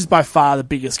is by far the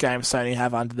biggest game Sony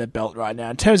have under their belt right now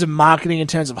in terms of marketing, in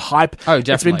terms of hype. Oh, It's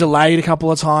been definitely. delayed a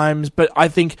couple of times, but I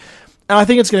think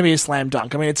it's going to be a slam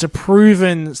dunk. I mean, it's a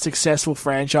proven successful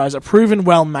franchise, a proven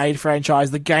well-made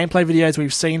franchise. The gameplay videos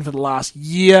we've seen for the last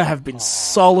year have been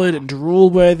solid and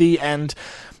drool-worthy, and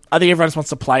I think everyone just wants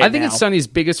to play it I think now. it's Sony's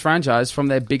biggest franchise from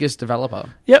their biggest developer.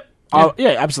 Yep. Oh,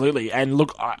 yeah, absolutely. And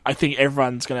look, I think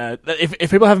everyone's going to...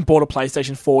 If people haven't bought a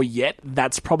PlayStation 4 yet,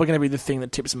 that's probably going to be the thing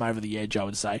that tips them over the edge, I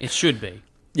would say. It should be.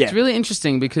 Yeah. It's really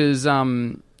interesting because,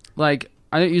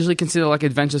 I don't usually consider like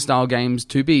adventure style games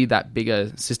to be that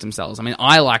bigger system cells. I mean,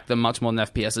 I like them much more than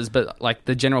FPSs, but like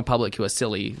the general public who are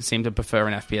silly seem to prefer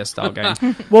an FPS style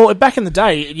game. Well, back in the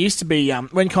day, it used to be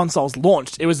when consoles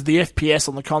launched, it was the FPS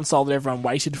on the console that everyone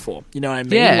waited for. You know what I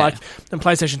mean? Yeah. Like when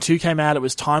PlayStation 2 came out, it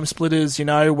was Time Splitters. You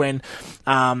know, when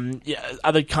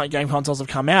other game consoles have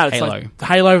come out, it's Halo. like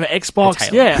Halo for Xbox. It's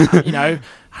Halo. Yeah, you know.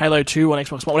 Halo 2 on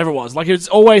Xbox One, whatever it was. Like, it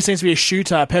always seems to be a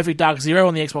shooter. Perfect Dark Zero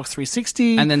on the Xbox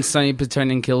 360. And then Sony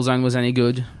pretending Killzone was any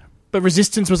good. But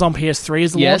Resistance was on PS3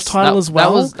 as the launch title as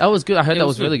well. That was good. I heard that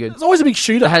was really good. It's always a big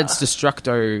shooter. It had its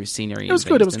Destructo scenery. It was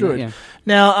good. It was good. Yeah.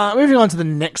 Now, moving on to the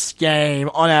next game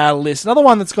on our list. Another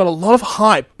one that's got a lot of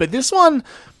hype, but this one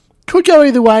could go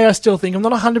either way, I still think. I'm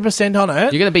not 100% on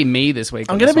it. You're going to be me this week.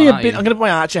 I'm going to be I'm going to put my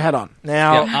Archer hat on.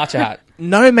 Now, Yeah, Archer hat.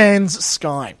 No Man's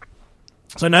Sky.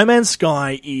 So No Man's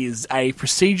Sky is a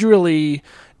procedurally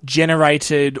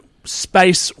generated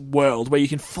space world where you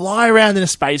can fly around in a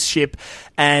spaceship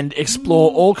and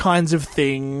explore all kinds of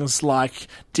things like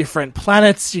different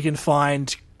planets. You can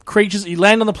find creatures. You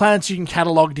land on the planets, you can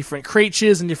catalogue different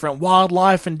creatures and different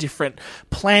wildlife and different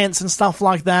plants and stuff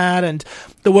like that. And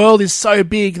the world is so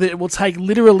big that it will take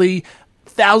literally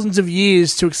thousands of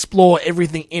years to explore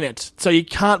everything in it. So you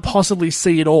can't possibly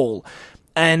see it all.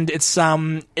 And it's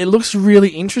it looks really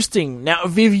interesting. Now,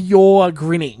 Viv, you're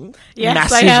grinning Yes,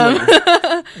 massively.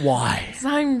 I am. Why? So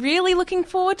I'm really looking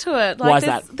forward to it. Like, Why is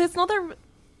that? There's not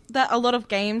a lot of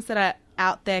games that are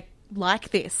out there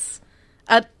like this,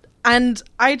 and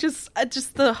I just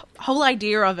the whole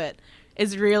idea of it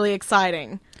is really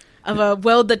exciting. Of a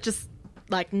world that just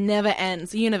like never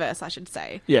ends, a universe, I should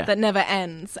say, Yeah. that never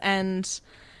ends, and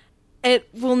it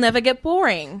will never get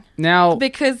boring Now,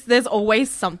 because there's always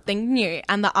something new,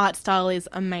 and the art style is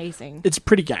amazing. It's a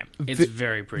pretty game. It's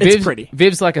very pretty. It's pretty.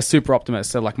 Viv's like a super optimist,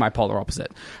 so like my polar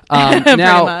opposite. Pretty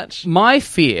now, much. my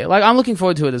fear, like I'm looking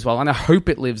forward to it as well, and I hope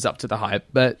it lives up to the hype.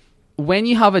 But when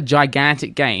you have a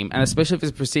gigantic game, and especially if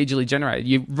it's procedurally generated,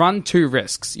 you run two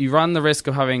risks. You run the risk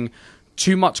of having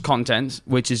too much content,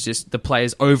 which is just the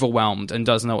player's overwhelmed and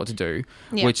doesn't know what to do,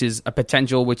 Yeah. which is a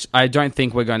potential which I don't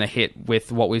think we're going to hit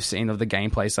with what we've seen of the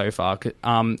gameplay so far.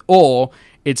 Or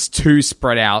it's too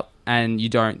spread out and you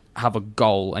don't have a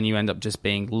goal and you end up just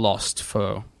being lost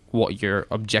for what your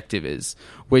objective is,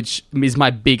 which is my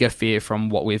bigger fear from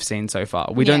what we've seen so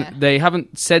far. Yeah. They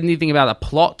haven't said anything about a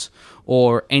plot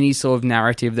or any sort of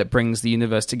narrative that brings the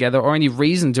universe together or any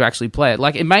reason to actually play it.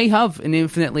 Like, it may have an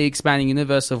infinitely expanding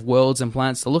universe of worlds and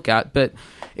planets to look at, but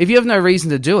if you have no reason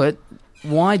to do it,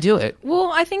 why do it?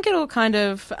 Well, I think it'll kind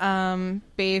of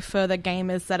be for the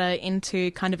gamers that are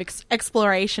into kind of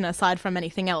exploration aside from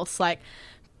anything else, like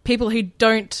people who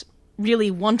don't really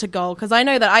want a goal. Because I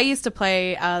know that I used to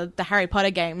play the Harry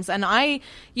Potter games, and I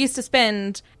used to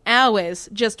spend hours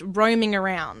just roaming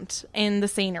around in the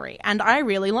scenery, and I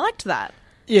really liked that.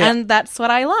 Yeah. And that's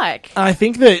what I like. I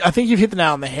think you've hit the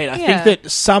nail on the head. I think that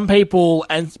some people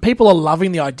are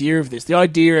loving the idea of this, the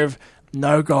idea of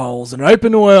no goals, an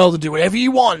open world, and do whatever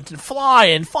you want, and fly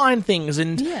and find things,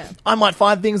 and I might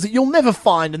find things that you'll never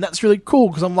find, and that's really cool,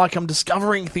 because I'm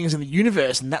discovering things in the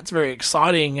universe, and that's very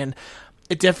exciting, and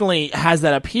it definitely has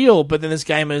that appeal. But then there's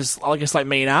gamers, I guess, like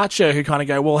me and Archer, who kind of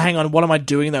go, well, hang on, what am I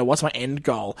doing, though? What's my end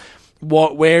goal?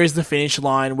 Where is the finish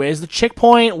line? Where's the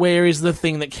checkpoint? Where is the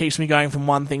thing that keeps me going from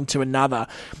one thing to another?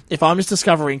 If I'm just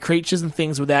discovering creatures and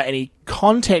things without any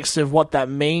context of what that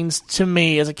means to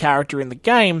me as a character in the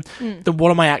game, then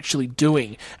what am I actually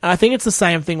doing? And I think it's the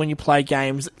same thing when you play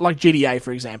games like GTA,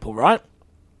 for example, right?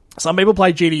 Some people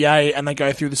play GTA and they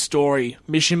go through the story,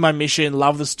 mission by mission,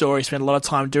 love the story, spend a lot of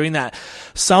time doing that.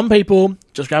 Some people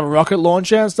just grab a rocket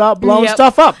launcher and start blowing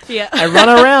stuff up. And run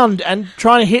around and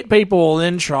try and hit people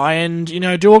and try and,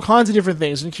 do all kinds of different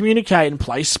things and communicate and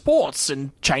play sports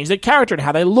and change their character and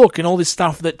how they look and all this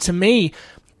stuff that, to me,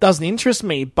 doesn't interest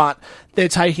me, but they're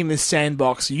taking this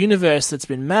sandbox universe that's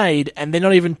been made and they're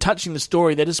not even touching the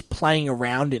story, they're just playing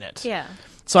around in it. Yeah.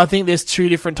 So I think there's two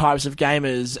different types of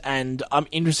gamers, and I'm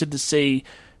interested to see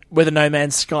whether No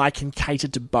Man's Sky can cater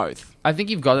to both. I think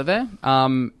you've got it there,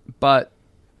 but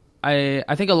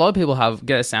I think a lot of people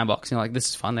get a sandbox, this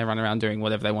is fun, they run around doing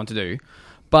whatever they want to do.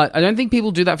 But I don't think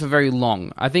people do that for very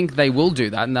long. I think they will do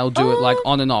that, and they'll do it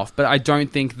on and off, but I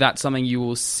don't think that's something you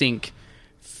will sink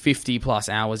 50 plus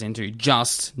hours into,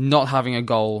 just not having a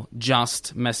goal,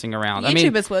 just messing around.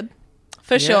 YouTubers would.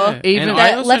 For sure. Even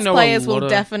Let's Players will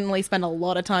definitely spend a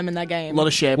lot of time in that game. A lot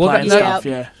of share play and stuff,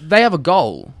 They have a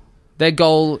goal. Their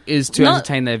goal is to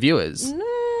entertain their viewers.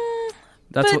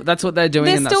 That's what they're doing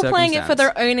in that circumstance. They're still playing it for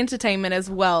their own entertainment as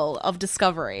well, of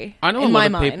discovery. I know a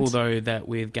lot of people, though, that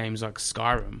with games like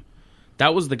Skyrim,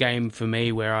 that was the game for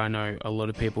me where I know a lot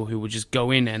of people who would just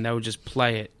go in and they would just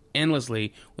play it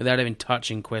endlessly without even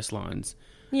touching quest lines.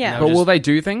 Yeah. But will they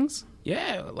do things?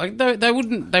 Yeah, like they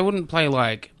wouldn't play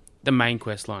like the main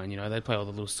quest line, they'd play all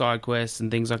the little side quests and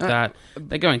things like that.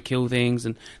 They go and kill things,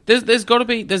 and there's got to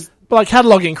be But like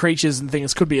cataloging creatures and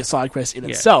things could be a side quest in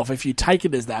itself if you take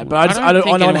it as that. But I don't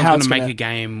know how it's going to make a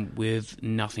game with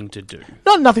nothing to do.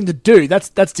 Not nothing to do. That's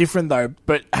different though.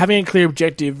 But having a clear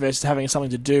objective versus having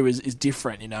something to do is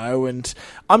different, And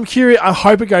I'm curious. I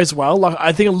hope it goes well. Like,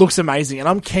 I think it looks amazing, and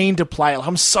I'm keen to play it. Like,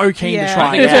 I'm so keen to try.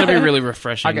 I think it's going to be really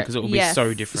refreshing because it will be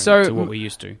so different to what we're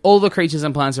used to. All the creatures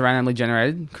and plants are randomly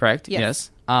generated, correct?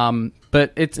 Yes.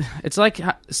 But it's like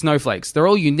snowflakes. They're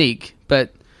all unique,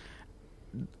 but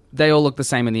they all look the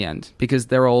same in the end because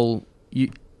they're all you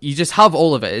just have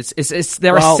all of it.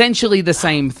 They're essentially the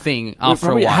same thing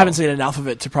after a while. I haven't seen enough of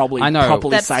it to properly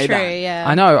say that. Yeah.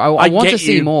 I know. I want to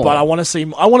see more, but I want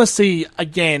to see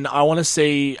again. I want to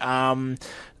see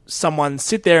someone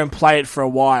sit there and play it for a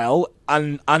while,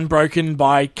 unbroken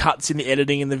by cuts in the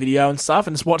editing in the video and stuff,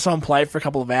 and just watch someone play it for a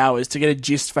couple of hours to get a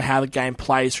gist for how the game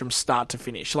plays from start to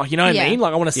finish. Like, you know what I mean?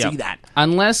 Like, I want to see that.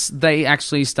 Unless they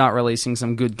actually start releasing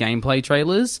some good gameplay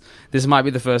trailers, this might be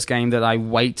the first game that I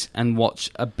wait and watch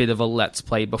a bit of a let's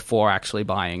play before actually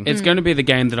buying. It's going to be the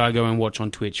game that I go and watch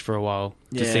on Twitch for a while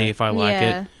to see if I like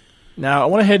it. Now, I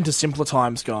want to head into simpler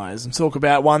times, guys, and talk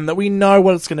about one that we know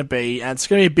what it's going to be, and it's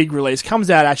going to be a big release. Comes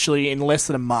out, actually, in less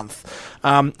than a month.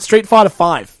 Street Fighter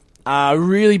V. A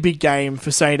really big game for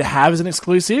Sony to have as an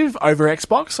exclusive over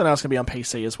Xbox. I know it's going to be on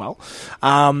PC as well.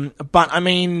 But, I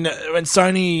mean, when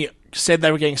Sony said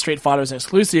they were getting Street Fighter as an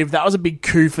exclusive, that was a big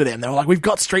coup for them. They were like, we've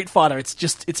got Street Fighter. It's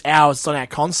ours. It's on our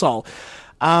console.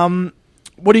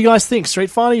 What do you guys think? Street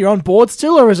Fighter, you're on board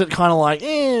still, or is it kind of like,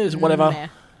 whatever? Nah.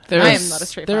 I am not a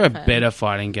Street Fighter fan. There are better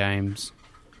fighting games.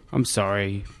 I'm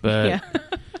sorry, but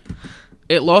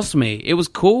it lost me. It was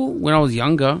cool when I was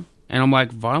younger, and I'm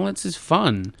like, violence is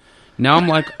fun. Now I'm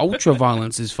like, ultra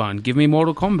violence is fun. Give me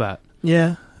Mortal Kombat.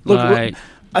 Yeah. Look,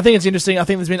 I think it's interesting. I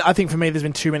think for me, there's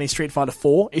been too many Street Fighter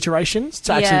 4 iterations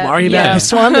to actually worry about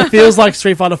this one. It feels like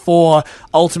Street Fighter 4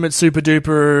 Ultimate Super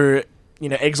Duper,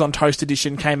 Eggs on Toast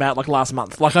edition came out like last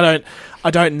month. Like, I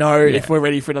don't know if we're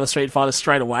ready for another Street Fighter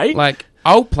straight away. Like,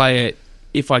 I'll play it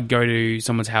if I go to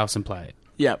someone's house and play it.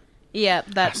 Yep. Yeah,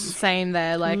 that's same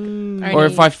there. Like, Or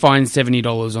if I find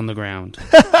 $70 on the ground,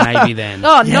 maybe then.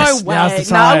 Oh, Yes, no now's way.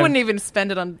 the No, I time. wouldn't even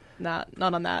spend it on that.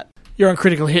 Not on that. You're on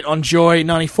Critical Hit on Joy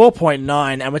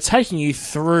 94.9, and we're taking you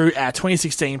through our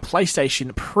 2016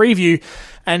 PlayStation preview.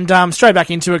 And straight back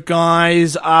into it,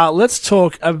 guys. Let's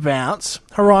talk about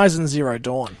Horizon Zero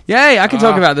Dawn. Yay, I can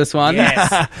talk about this one.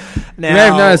 Yes. You may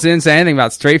have noticed I didn't say anything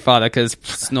about Street Fighter because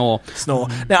snore.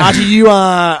 Now, Archie, you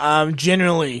are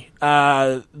generally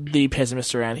the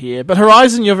pessimist around here, but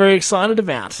Horizon you're very excited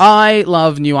about. I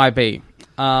love new IP.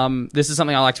 This is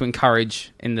something I like to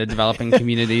encourage in the developing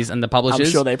communities and the publishers.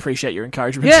 I'm sure they appreciate your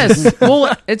encouragement. Yes.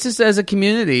 Well, it's just as a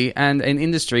community and an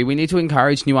industry, we need to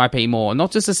encourage new IP more,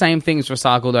 not just the same things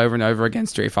recycled over and over again.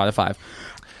 Street Fighter 5.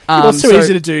 Well, it's too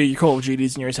easy to do your Call of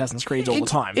Duties and your Assassin's Creeds all the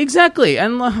time. Exactly,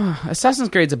 and Assassin's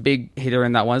Creed's a big hitter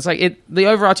in that one. It's like the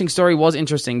overarching story was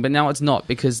interesting, but now it's not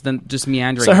because then just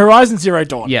meandering. So Horizon Zero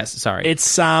Dawn. Yes, sorry.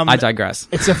 It's I digress.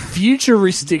 It's a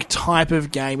futuristic type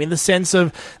of game in the sense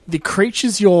of the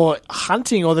creatures you're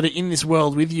hunting or that are in this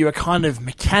world with you are kind of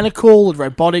mechanical,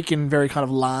 robotic, and very kind of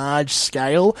large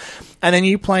scale. And then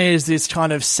you play as this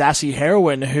kind of sassy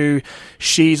heroine who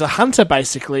she's a hunter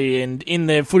basically, and in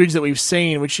the footage that we've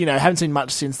seen, which haven't seen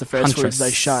much since the first footage they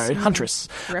showed, Huntress.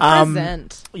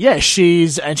 Represent. Yeah, she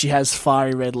has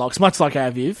fiery red locks, much like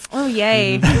our Viv. Oh,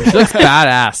 yay. She looks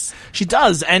badass. She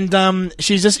does, and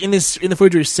she's just in the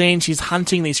footage we've seen. She's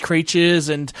hunting these creatures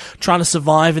and trying to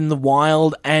survive in the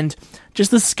wild, and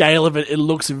just the scale of it. It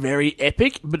looks very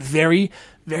epic, but very,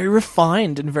 very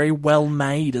refined and very well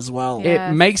made as well.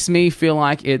 Yeah. It makes me feel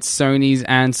like it's Sony's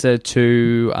answer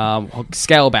to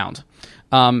Scalebound.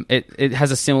 It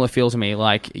has a similar feel to me,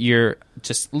 like you're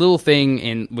just little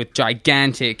thing with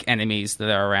gigantic enemies that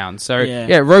are around. So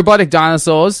yeah, robotic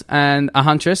dinosaurs and a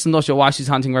huntress. I'm not sure why she's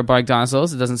hunting robotic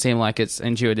dinosaurs. It doesn't seem like it's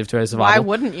intuitive to her survival. Why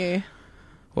wouldn't you?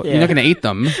 Well, you're not going to eat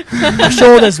them. I'm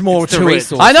sure there's more to it.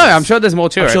 resource. I know. I'm sure there's more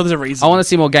to it. I'm sure there's a reason. I want to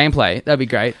see more gameplay. That'd be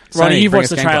great. Ronnie, Sony, you've bring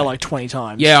watched us the trailer gameplay. like 20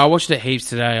 times. Yeah, I watched it heaps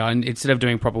today. Instead of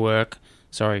doing proper work,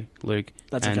 sorry, Luke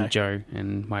That's and okay. Joe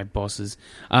and my bosses,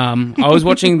 I was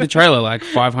watching the trailer like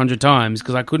 500 times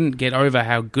because I couldn't get over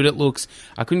how good it looks.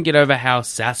 I couldn't get over how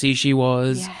sassy she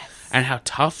was and how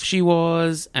tough she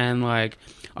was, and like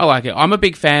I like it. I'm a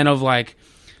big fan of like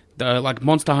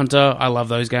Monster Hunter. I love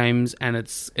those games, and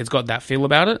it's got that feel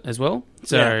about it as well.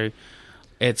 So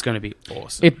it's going to be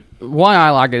awesome. Why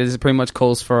I like it is it pretty much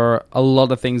calls for a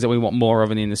lot of things that we want more of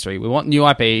in the industry. We want new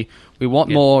IP, we want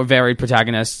more varied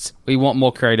protagonists, we want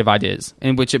more creative ideas,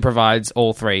 in which it provides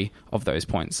all three of those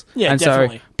points. Yeah, and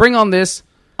definitely. so bring on this.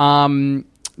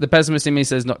 The pessimist in me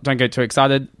says don't get too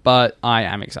excited, but I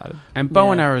am excited. And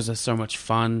bow and arrows are so much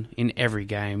fun in every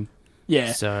game.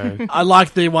 Yeah. So I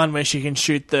like the one where she can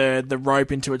shoot the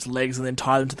rope into its legs and then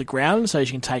tie them to the ground so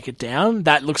she can take it down.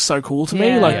 That looks so cool to me.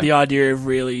 Yeah. Like the idea of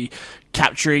really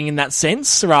capturing in that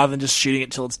sense rather than just shooting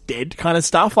it till it's dead kind of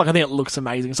stuff. Like I think it looks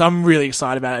amazing. So I'm really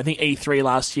excited about it. I think E3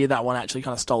 last year, that one actually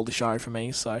kind of stole the show for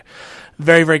me. So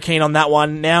very, very keen on that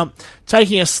one. Now,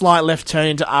 taking a slight left turn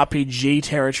into RPG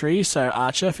territory. So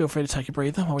Archer, feel free to take a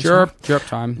breather. While we talk. Jerp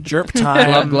time. Jerp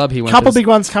time. Glub, he went Couple this. big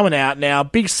ones coming out now.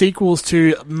 Big sequels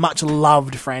to much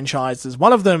loved franchises.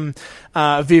 One of them,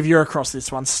 Viv, you're across this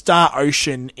one. Star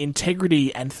Ocean,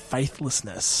 Integrity and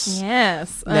Faithlessness.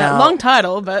 Yes. Now- Long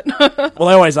title, but Well,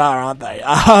 they always are, aren't they?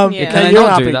 Yeah. Can they you're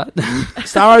not an do RPG that?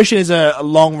 Star Ocean is a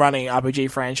long-running RPG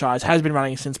franchise. Has been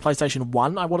running since PlayStation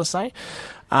 1, I want to say.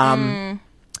 And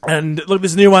look,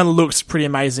 this new one looks pretty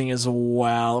amazing as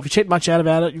well. Have you checked much out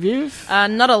about it, Viv?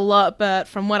 not a lot. But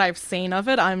from what I've seen of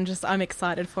it, I'm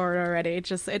excited for it already.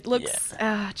 It looks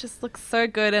so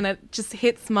good, and it just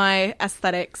hits my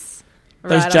aesthetics.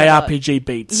 Those right on the- JRPG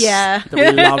beats Yeah. that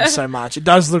we love so much. It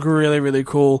does look really, really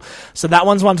cool. So that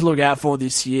one's one to look out for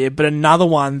this year. But another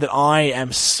one that I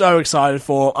am so excited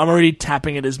for, I'm already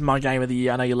tapping it as my game of the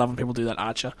year. I know you love when people do that,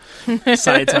 Archer.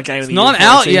 So it's my game of the year. Not before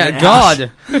out it's even yet. out.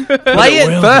 God. Play it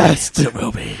will first. Be. It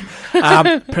will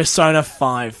be. Persona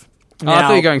 5. Oh, I thought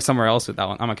you were going somewhere else with that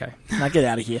one. I'm okay. Now get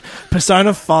out of here.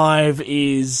 Persona 5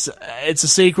 it's a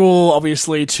sequel,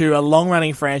 obviously, to a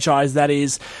long-running franchise that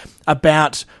is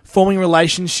about forming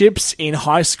relationships in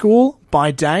high school by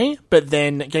day, but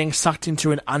then getting sucked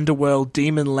into an underworld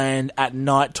demon land at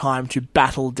night time to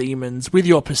battle demons with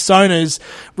your personas,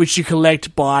 which you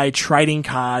collect by trading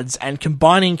cards and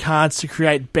combining cards to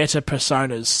create better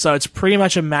personas. So it's pretty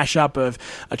much a mashup of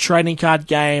a trading card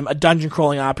game, a dungeon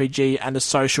crawling RPG, and a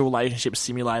social relationship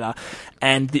simulator.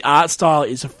 and the art style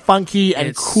is funky and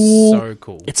It's cool. so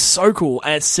cool. It's so cool,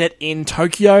 and it's set in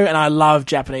Tokyo, and I love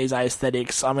Japanese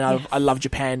aesthetics. I mean, I love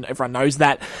Japan. Everyone knows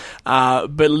that.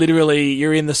 But literally,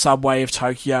 you're in the subway of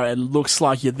Tokyo. It looks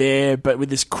like you're there, but with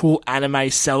this cool anime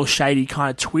cel shady kind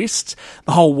of twist.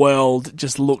 The whole world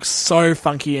just looks so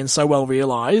funky and so well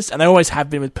realized, and they always have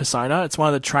been with Persona. It's one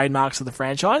of the trademarks of the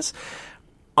franchise.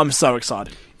 I'm so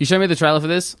excited. You showed me the trailer for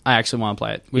this. I actually want to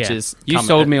play it, which is you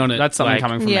sold me on it. That's something like,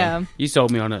 coming from me. You sold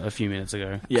me on it a few minutes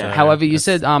ago. Yeah. So However, you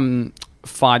that's- said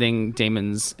fighting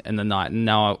demons in the night, and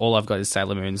now all I've got is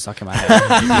Sailor Moon stuck in my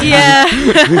head.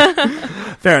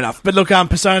 Yeah. Fair enough. But look,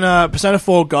 Persona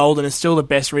 4 Golden is still the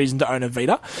best reason to own a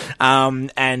Vita.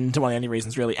 And one of the only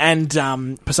reasons really. And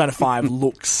Persona 5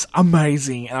 looks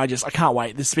amazing, and I can't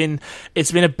wait. It's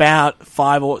been about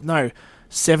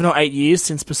 7 or 8 years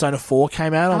since Persona 4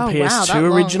 came out on Oh, wow, PS2 that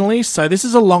long. originally. So this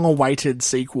is a long-awaited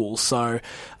sequel. So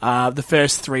the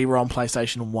first 3 were on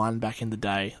PlayStation 1 back in the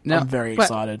day. Now- I'm very but-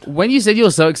 excited. When you said you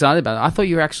were so excited about it, I thought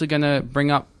you were actually going to bring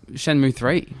up Shenmue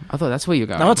 3. I thought that's where you're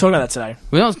going. No, I'm not talking about that today.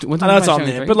 We're not I know it's on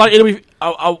there, but it'll be.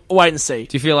 I'll wait and see.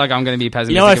 do you feel like I'm going to be You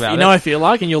pessimistic know, about it? I feel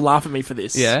like, and you'll laugh at me for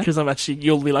this. Yeah? Because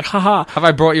you'll be like, haha. Have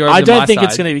I brought you over I to don't my think side?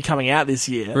 it's going to be coming out this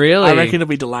year. Really? I reckon it'll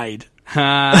be delayed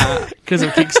Uh, because of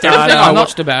Everything Kickstarter. I I'm not-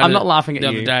 watched about I'm it not laughing at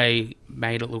the you. other day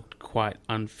made it look quite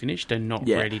unfinished and not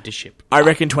Yeah. ready to ship. I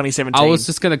reckon 2017. I was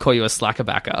just going to call you a slacker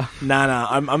backer. No.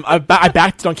 I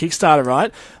backed it on Kickstarter,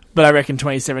 right? But I reckon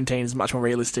 2017 is much more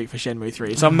realistic for Shenmue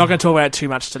 3. So I'm not going to talk about it too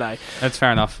much today. That's fair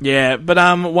enough. Yeah, but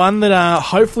one that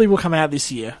hopefully will come out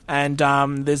this year. And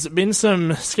there's been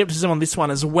some skepticism on this one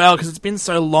as well, because it's been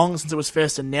so long since it was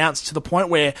first announced, to the point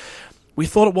where we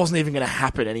thought it wasn't even going to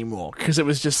happen anymore, because it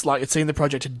was just like it seemed the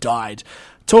project had died.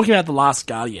 Talking about The Last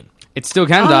Guardian. It still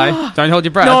can die. Don't hold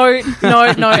your breath. No,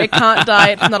 it can't die.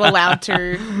 It's not allowed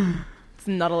to. It's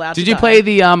not allowed to Did you die. play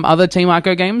the other Team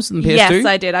Ico games on the PS2? Yes,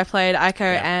 I did. I played Ico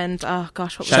and, oh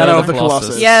gosh, what was Shadow the of the other one?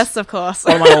 Colossus. Yes, of course.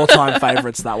 One of my all-time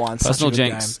favourites, that one. Such a Personal good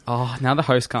jinx. game. Oh, now the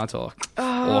host can't talk.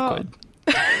 Awkward.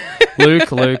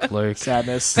 Luke.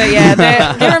 Sadness. But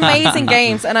yeah, they're amazing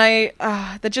games, and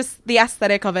the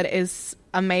aesthetic of it is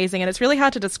amazing, and it's really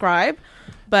hard to describe,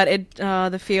 but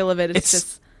the feel of it is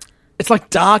just It's like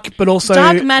dark, but also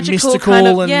dark, magical mystical kind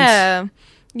of, and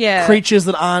yeah. creatures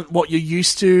that aren't what you're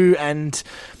used to,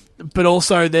 but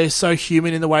also they're so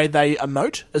human in the way they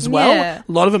emote as well. Yeah.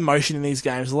 A lot of emotion in these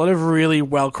games, a lot of really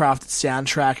well-crafted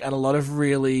soundtrack, and a lot of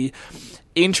really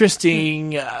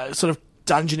interesting sort of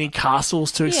dungeony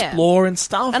castles to explore and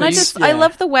stuff. And It's- I yeah.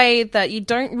 love the way that you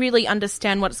don't really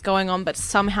understand what's going on, but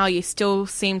somehow you still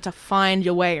seem to find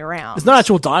your way around. There's no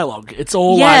actual dialogue. It's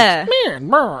all Yeah.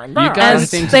 like... You guys And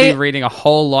seem to they- be reading a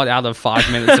whole lot out of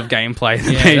 5 minutes of gameplay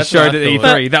that Yeah, they that's showed what at I E3.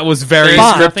 thought. That was very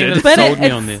But- Nothing scripted. that But sold me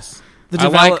it's- on this.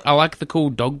 The I like the cool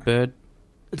dog bird.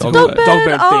 It's a Dogbird.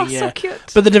 Dogbird Oh, thing, yeah. so cute.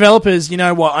 But the developers, you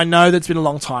know what? I know that it's been a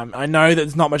long time. I know that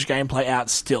there's not much gameplay out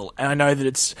still, and I know that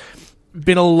it's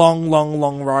been a long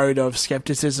road of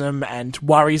skepticism and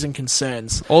worries and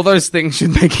concerns. All those things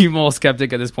should make you more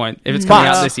skeptic at this point. If it's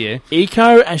coming But out this year.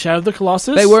 Eco and Shadow of the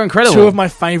Colossus, They were incredible. Two of my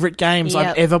favourite games I've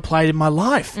Yep. ever played in my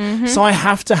life. So I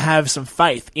have to have some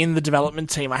faith in the development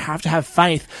team. I have to have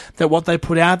faith that what they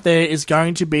put out there is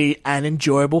going to be an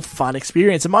enjoyable, fun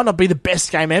experience. It might not be the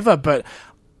best game ever, but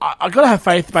I've got to have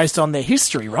faith based on their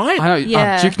history, right? I know.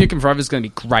 Yeah. Duke Nukem Forever is going to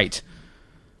be great.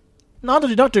 No,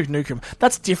 not Duke Nukem.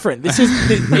 That's different. This is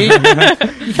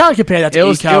you can't compare that to It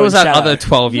was Eco and that Shadow. other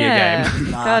 12-year Yeah.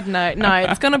 game. God, no,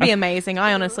 it's going to be amazing.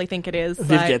 I honestly think it is.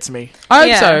 Viv gets me. I hope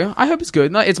Yeah. so. I hope it's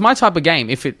good. No, it's my type of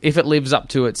game. If it lives up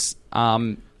to its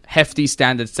hefty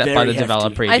standards set by Very the hefty.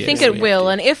 developer I previously. think it will,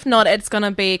 and if not, it's going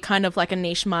to be kind of like a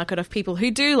niche market of people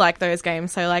who do like those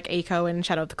games, so like Eco and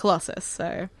Shadow of the Colossus,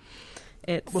 so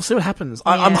it's... We'll see what happens.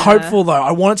 I'm Yeah. hopeful though.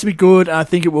 I want it to be good, and I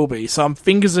think it will be. So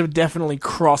fingers are definitely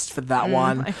crossed for that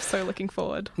one. I'm so looking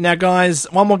forward. Now, guys,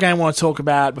 one more game I want to talk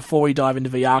about before we dive into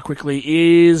VR quickly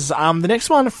is the next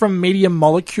one from Media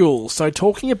Molecule. So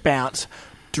talking about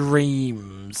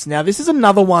Dreams. Now, this is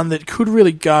another one that could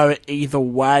really go either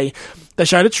way. They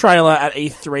showed a trailer at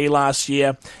E3 last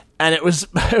year, and it was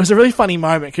a really funny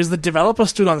moment because the developer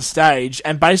stood on stage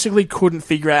and basically couldn't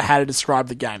figure out how to describe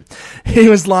the game. He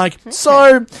was like,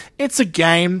 so, it's a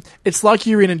game. It's like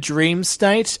you're in a dream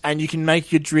state and you can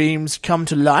make your dreams come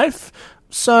to life.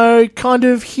 So, kind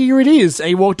of, here it is. And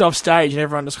he walked off stage and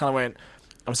everyone just kind of went,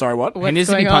 I'm sorry, what? He needs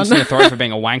to be going punched on? in the throat for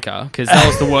being a wanker, because that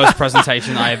was the worst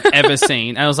presentation I've ever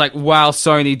seen. And I was like, wow,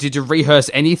 Sony, did you rehearse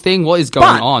anything? What is going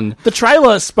But on? the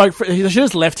trailer spoke for... They should have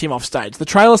just left him off stage. The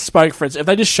trailer spoke for it. If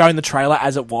they just shown the trailer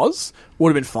as it was would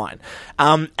have been fine.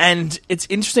 And it's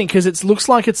interesting because it looks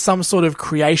like it's some sort of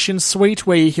creation suite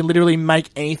where you can literally make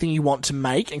anything you want to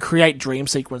make and create dream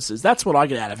sequences. That's what I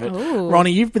get out of it. Ooh.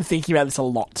 Ronnie, you've been thinking about this a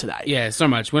lot today. Yeah, so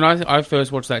much. When I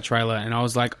first watched that trailer and I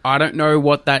was like, I don't know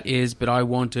what that is, but I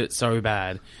want it so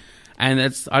bad. And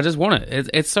I just want it.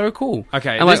 It's so cool.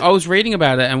 Okay, And I was reading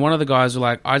about it, and one of the guys was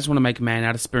like, I just want to make a man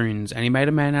out of spoons. And he made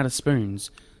a man out of spoons.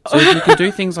 So if you can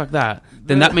do things like that,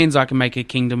 then that means I can make a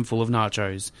kingdom full of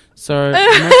nachos. So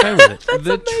I'm okay with it.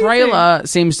 The trailer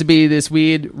seems to be this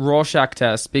weird Rorschach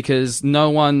test because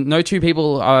no two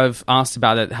people I've asked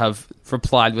about it have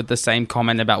replied with the same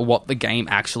comment about what the game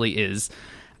actually is.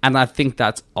 And I think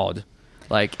that's odd.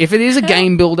 Like, if it is a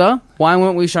game builder, why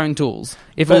weren't we shown tools?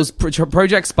 If it was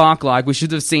Project Spark-like, we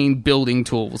should have seen building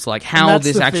tools, like how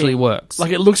this actually works.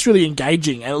 Like, it looks really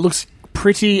engaging, and it looks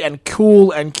pretty and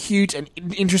cool and cute and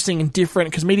interesting and different,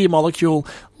 because Media Molecule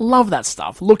love that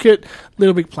stuff. Look at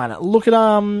Little Big Planet. Look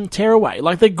at Tearaway.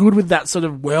 Like, they're good with that sort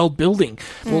of world building.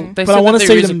 Well, they but said I want that to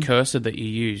there see is them. a cursor that you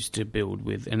use to build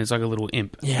with, and it's like a little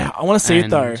imp. Yeah, I want to see it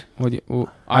though.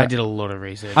 I did a lot of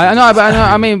research. I know,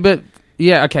 I mean, but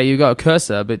yeah, okay, you got a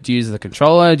cursor, but do you use the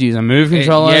controller? Do you use a move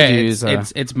controller? Yeah, do you use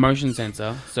it's motion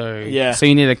sensor. So Yeah. So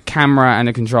you need a camera and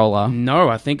a controller. No,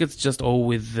 I think it's just all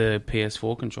with the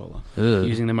PS4 controller,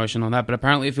 using the motion on that. But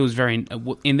apparently it feels very,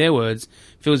 in their words,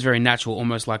 feels very natural,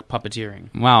 almost like puppeteering.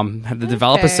 Wow, have the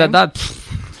developer said that?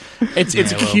 It's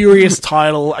a curious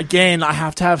title. Again, I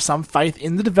have to have some faith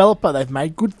in the developer. They've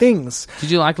made good things. Did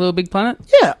you like Little Big Planet?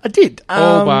 Yeah, I did.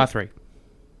 All bar 3.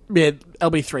 Yeah,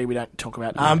 LB3 we don't talk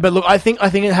about. But look, I think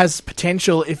it has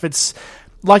potential if it's,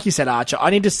 like you said, Archer, I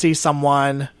need to see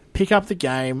someone pick up the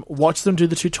game, watch them do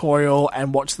the tutorial,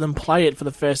 and watch them play it for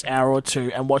the first hour or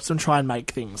two, and watch them try and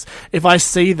make things. If I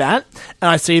see that, and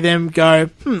I see them go,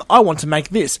 I want to make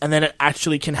this, and then it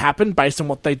actually can happen based on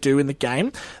what they do in the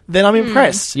game, then I'm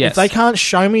impressed. Yes. If they can't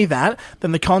show me that,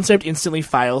 then the concept instantly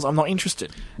fails. I'm not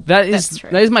interested. That That's true.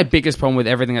 is my biggest problem with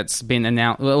everything that's been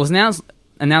announced. Well, it was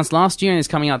announced last year and is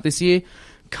coming out this year.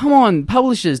 Come on,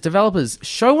 publishers, developers,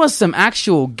 show us some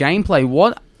actual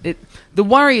gameplay. The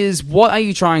worry is, what are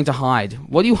you trying to hide?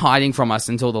 What are you hiding from us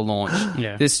until the launch?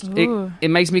 Yeah. It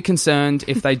makes me concerned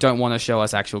if they don't want to show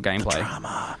us actual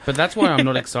gameplay. But that's why I'm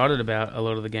not excited about a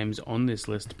lot of the games on this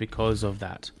list because of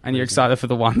that. And you're excited for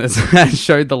the one that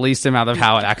showed the least amount of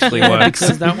how it actually works.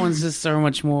 Because that one's just so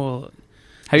much more.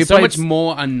 Have you so played much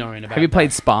more unknown about. Have you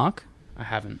played Spark? I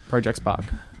haven't. Project Spark.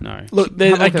 No. Look, Have a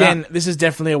look at again, that. this is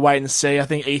definitely a wait and see. I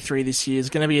think E3 this year is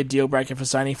going to be a deal breaker for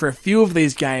Sony for a few of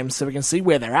these games, so we can see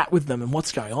where they're at with them and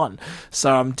what's going on.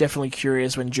 So I'm definitely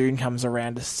curious when June comes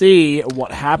around to see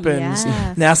what happens.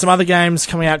 Yes. Now, some other games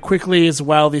coming out quickly as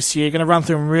well this year. Going to run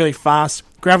through them really fast.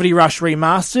 Gravity Rush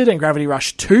Remastered and Gravity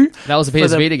Rush 2. That was a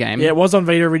PS Vita game. Yeah, it was on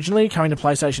Vita originally, coming to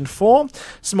PlayStation 4.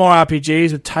 Some more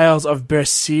RPGs with Tales of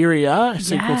Berseria,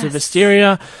 sequel to Yes.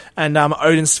 Vysteria, and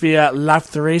Odin Sphere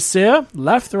Lafthracer.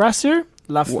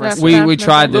 We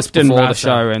tried this before the Liftenrasser.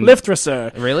 show. And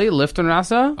Liftracer. Really?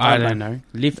 Liftenrasser? I don't know.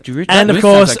 Lift your And of That's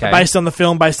course, okay. based on the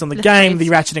film, based on the Lift game, weights. the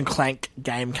Ratchet and Clank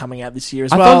game coming out this year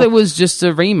as I well. thought it was just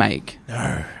a remake.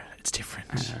 No, it's different.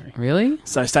 Really?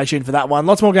 So stay tuned for that one.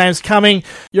 Lots more games coming.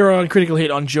 You're on Critical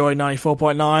Hit on Joy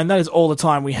 94.9. That is all the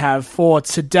time we have for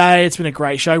today. It's been a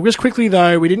great show. Just quickly,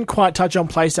 though, we didn't quite touch on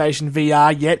PlayStation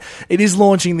VR yet. It is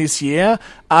launching this year.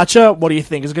 Archer, what do you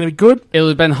think? Is it going to be good? It'll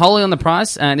have been wholly on the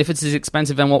price, and if it's as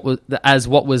expensive as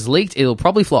what was leaked, it'll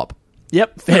probably flop.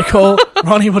 Yep, fair call.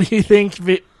 Ronnie, what do you think?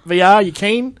 VR, you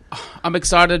keen? I'm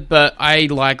excited, but I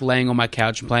like laying on my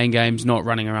couch and playing games, not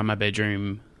running around my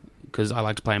bedroom because I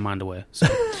like to play in my underwear. So.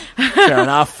 Fair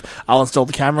enough. I'll install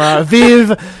the camera.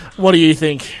 Viv, what do you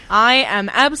think? I am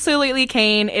absolutely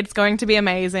keen. It's going to be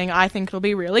amazing. I think it'll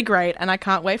be really great, and I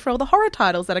can't wait for all the horror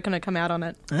titles that are going to come out on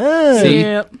it. See?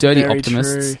 Yep. Dirty Very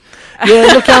optimists. true.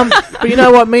 Yeah, look, but you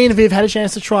know what? Me and Viv had a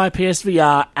chance to try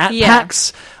PSVR at Yeah.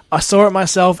 PAX. I saw it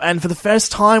myself, and for the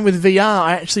first time with VR,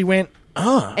 I actually went,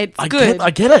 It's I good. I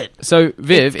get it. So,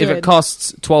 Viv, It's if it good.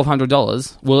 costs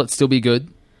 $1,200, will it still be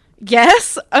good?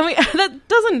 Yes. I mean, that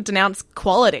doesn't denounce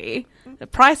quality. The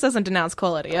price doesn't denounce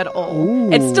quality at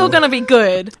all. It's still going to be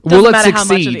good. Doesn't Will it matter how much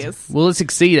succeed? it is. Will it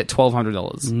succeed at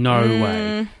 $1,200? No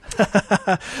way.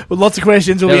 Well, lots of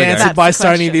questions will There be we go. answered by That's the Sony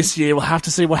question. this year. We'll have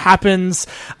to see what happens.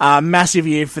 Massive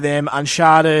year for them.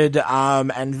 Uncharted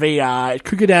and VR. It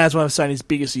could go down as one of Sony's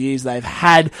biggest years they've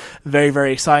had. Very,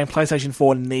 very exciting. PlayStation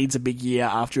 4 needs a big year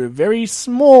after a very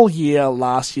small year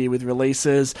last year with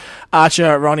releases.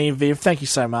 Archer, Ronnie, Viv, thank you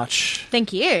so much.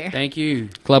 Thank you. Thank you.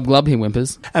 Glub glub, he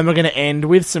whimpers. And we're going to end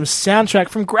with some soundtrack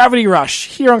from Gravity Rush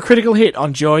here on Critical Hit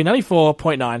on Joy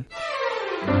 94.9.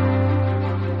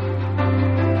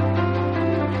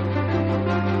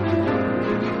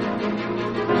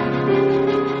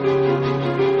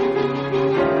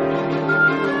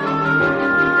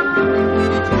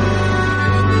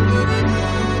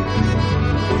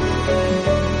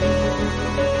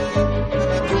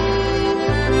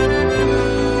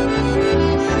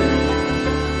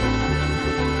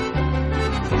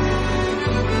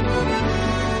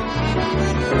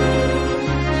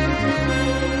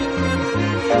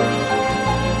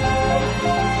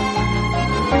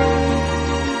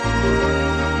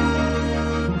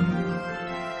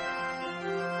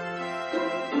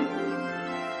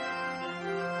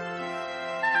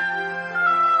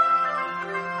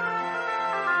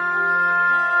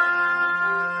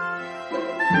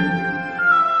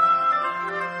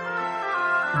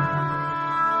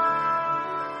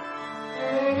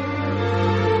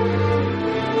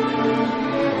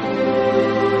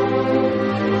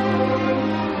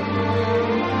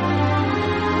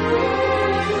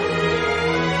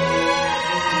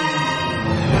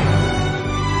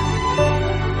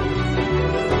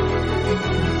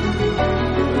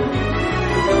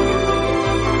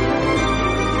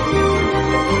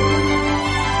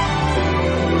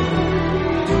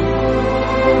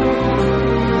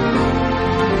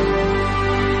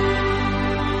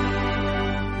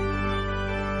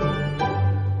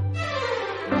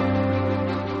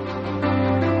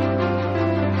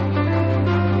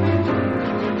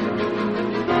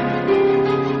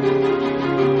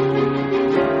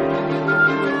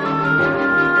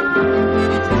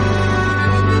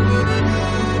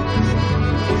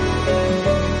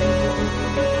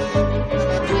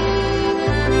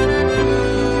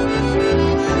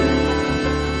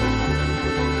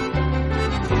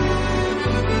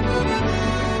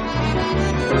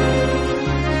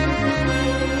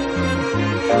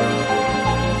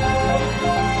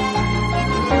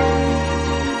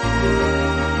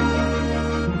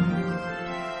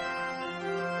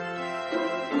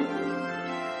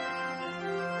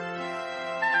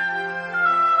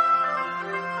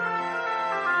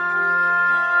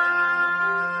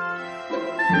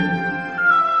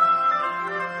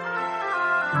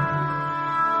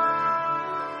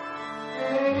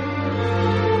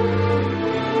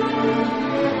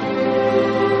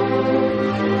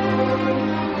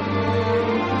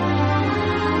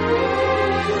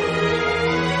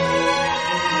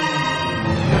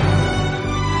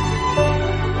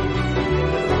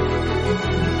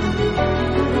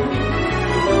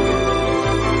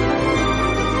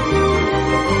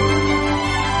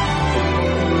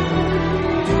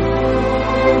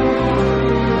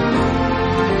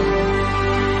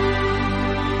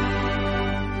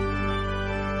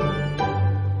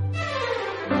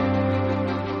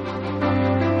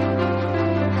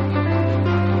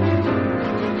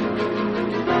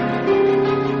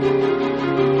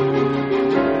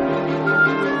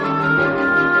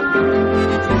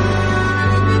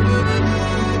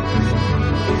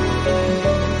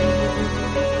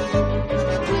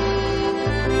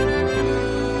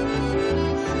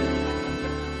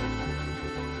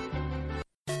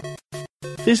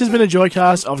 This has been a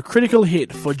Joycast of Critical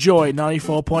Hit for Joy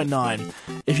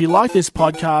 94.9. If you like this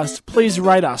podcast, please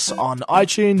rate us on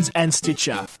iTunes and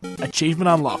Stitcher. Achievement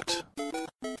unlocked.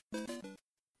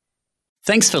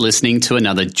 Thanks for listening to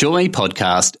another Joy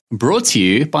podcast brought to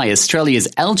you by Australia's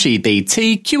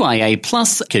LGBTQIA+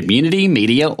 community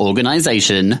media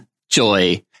organisation,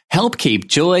 Joy. Help keep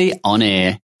Joy on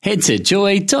air. Head to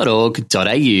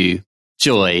joy.org.au.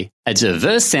 Joy, a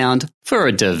diverse sound for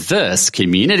a diverse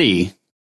community.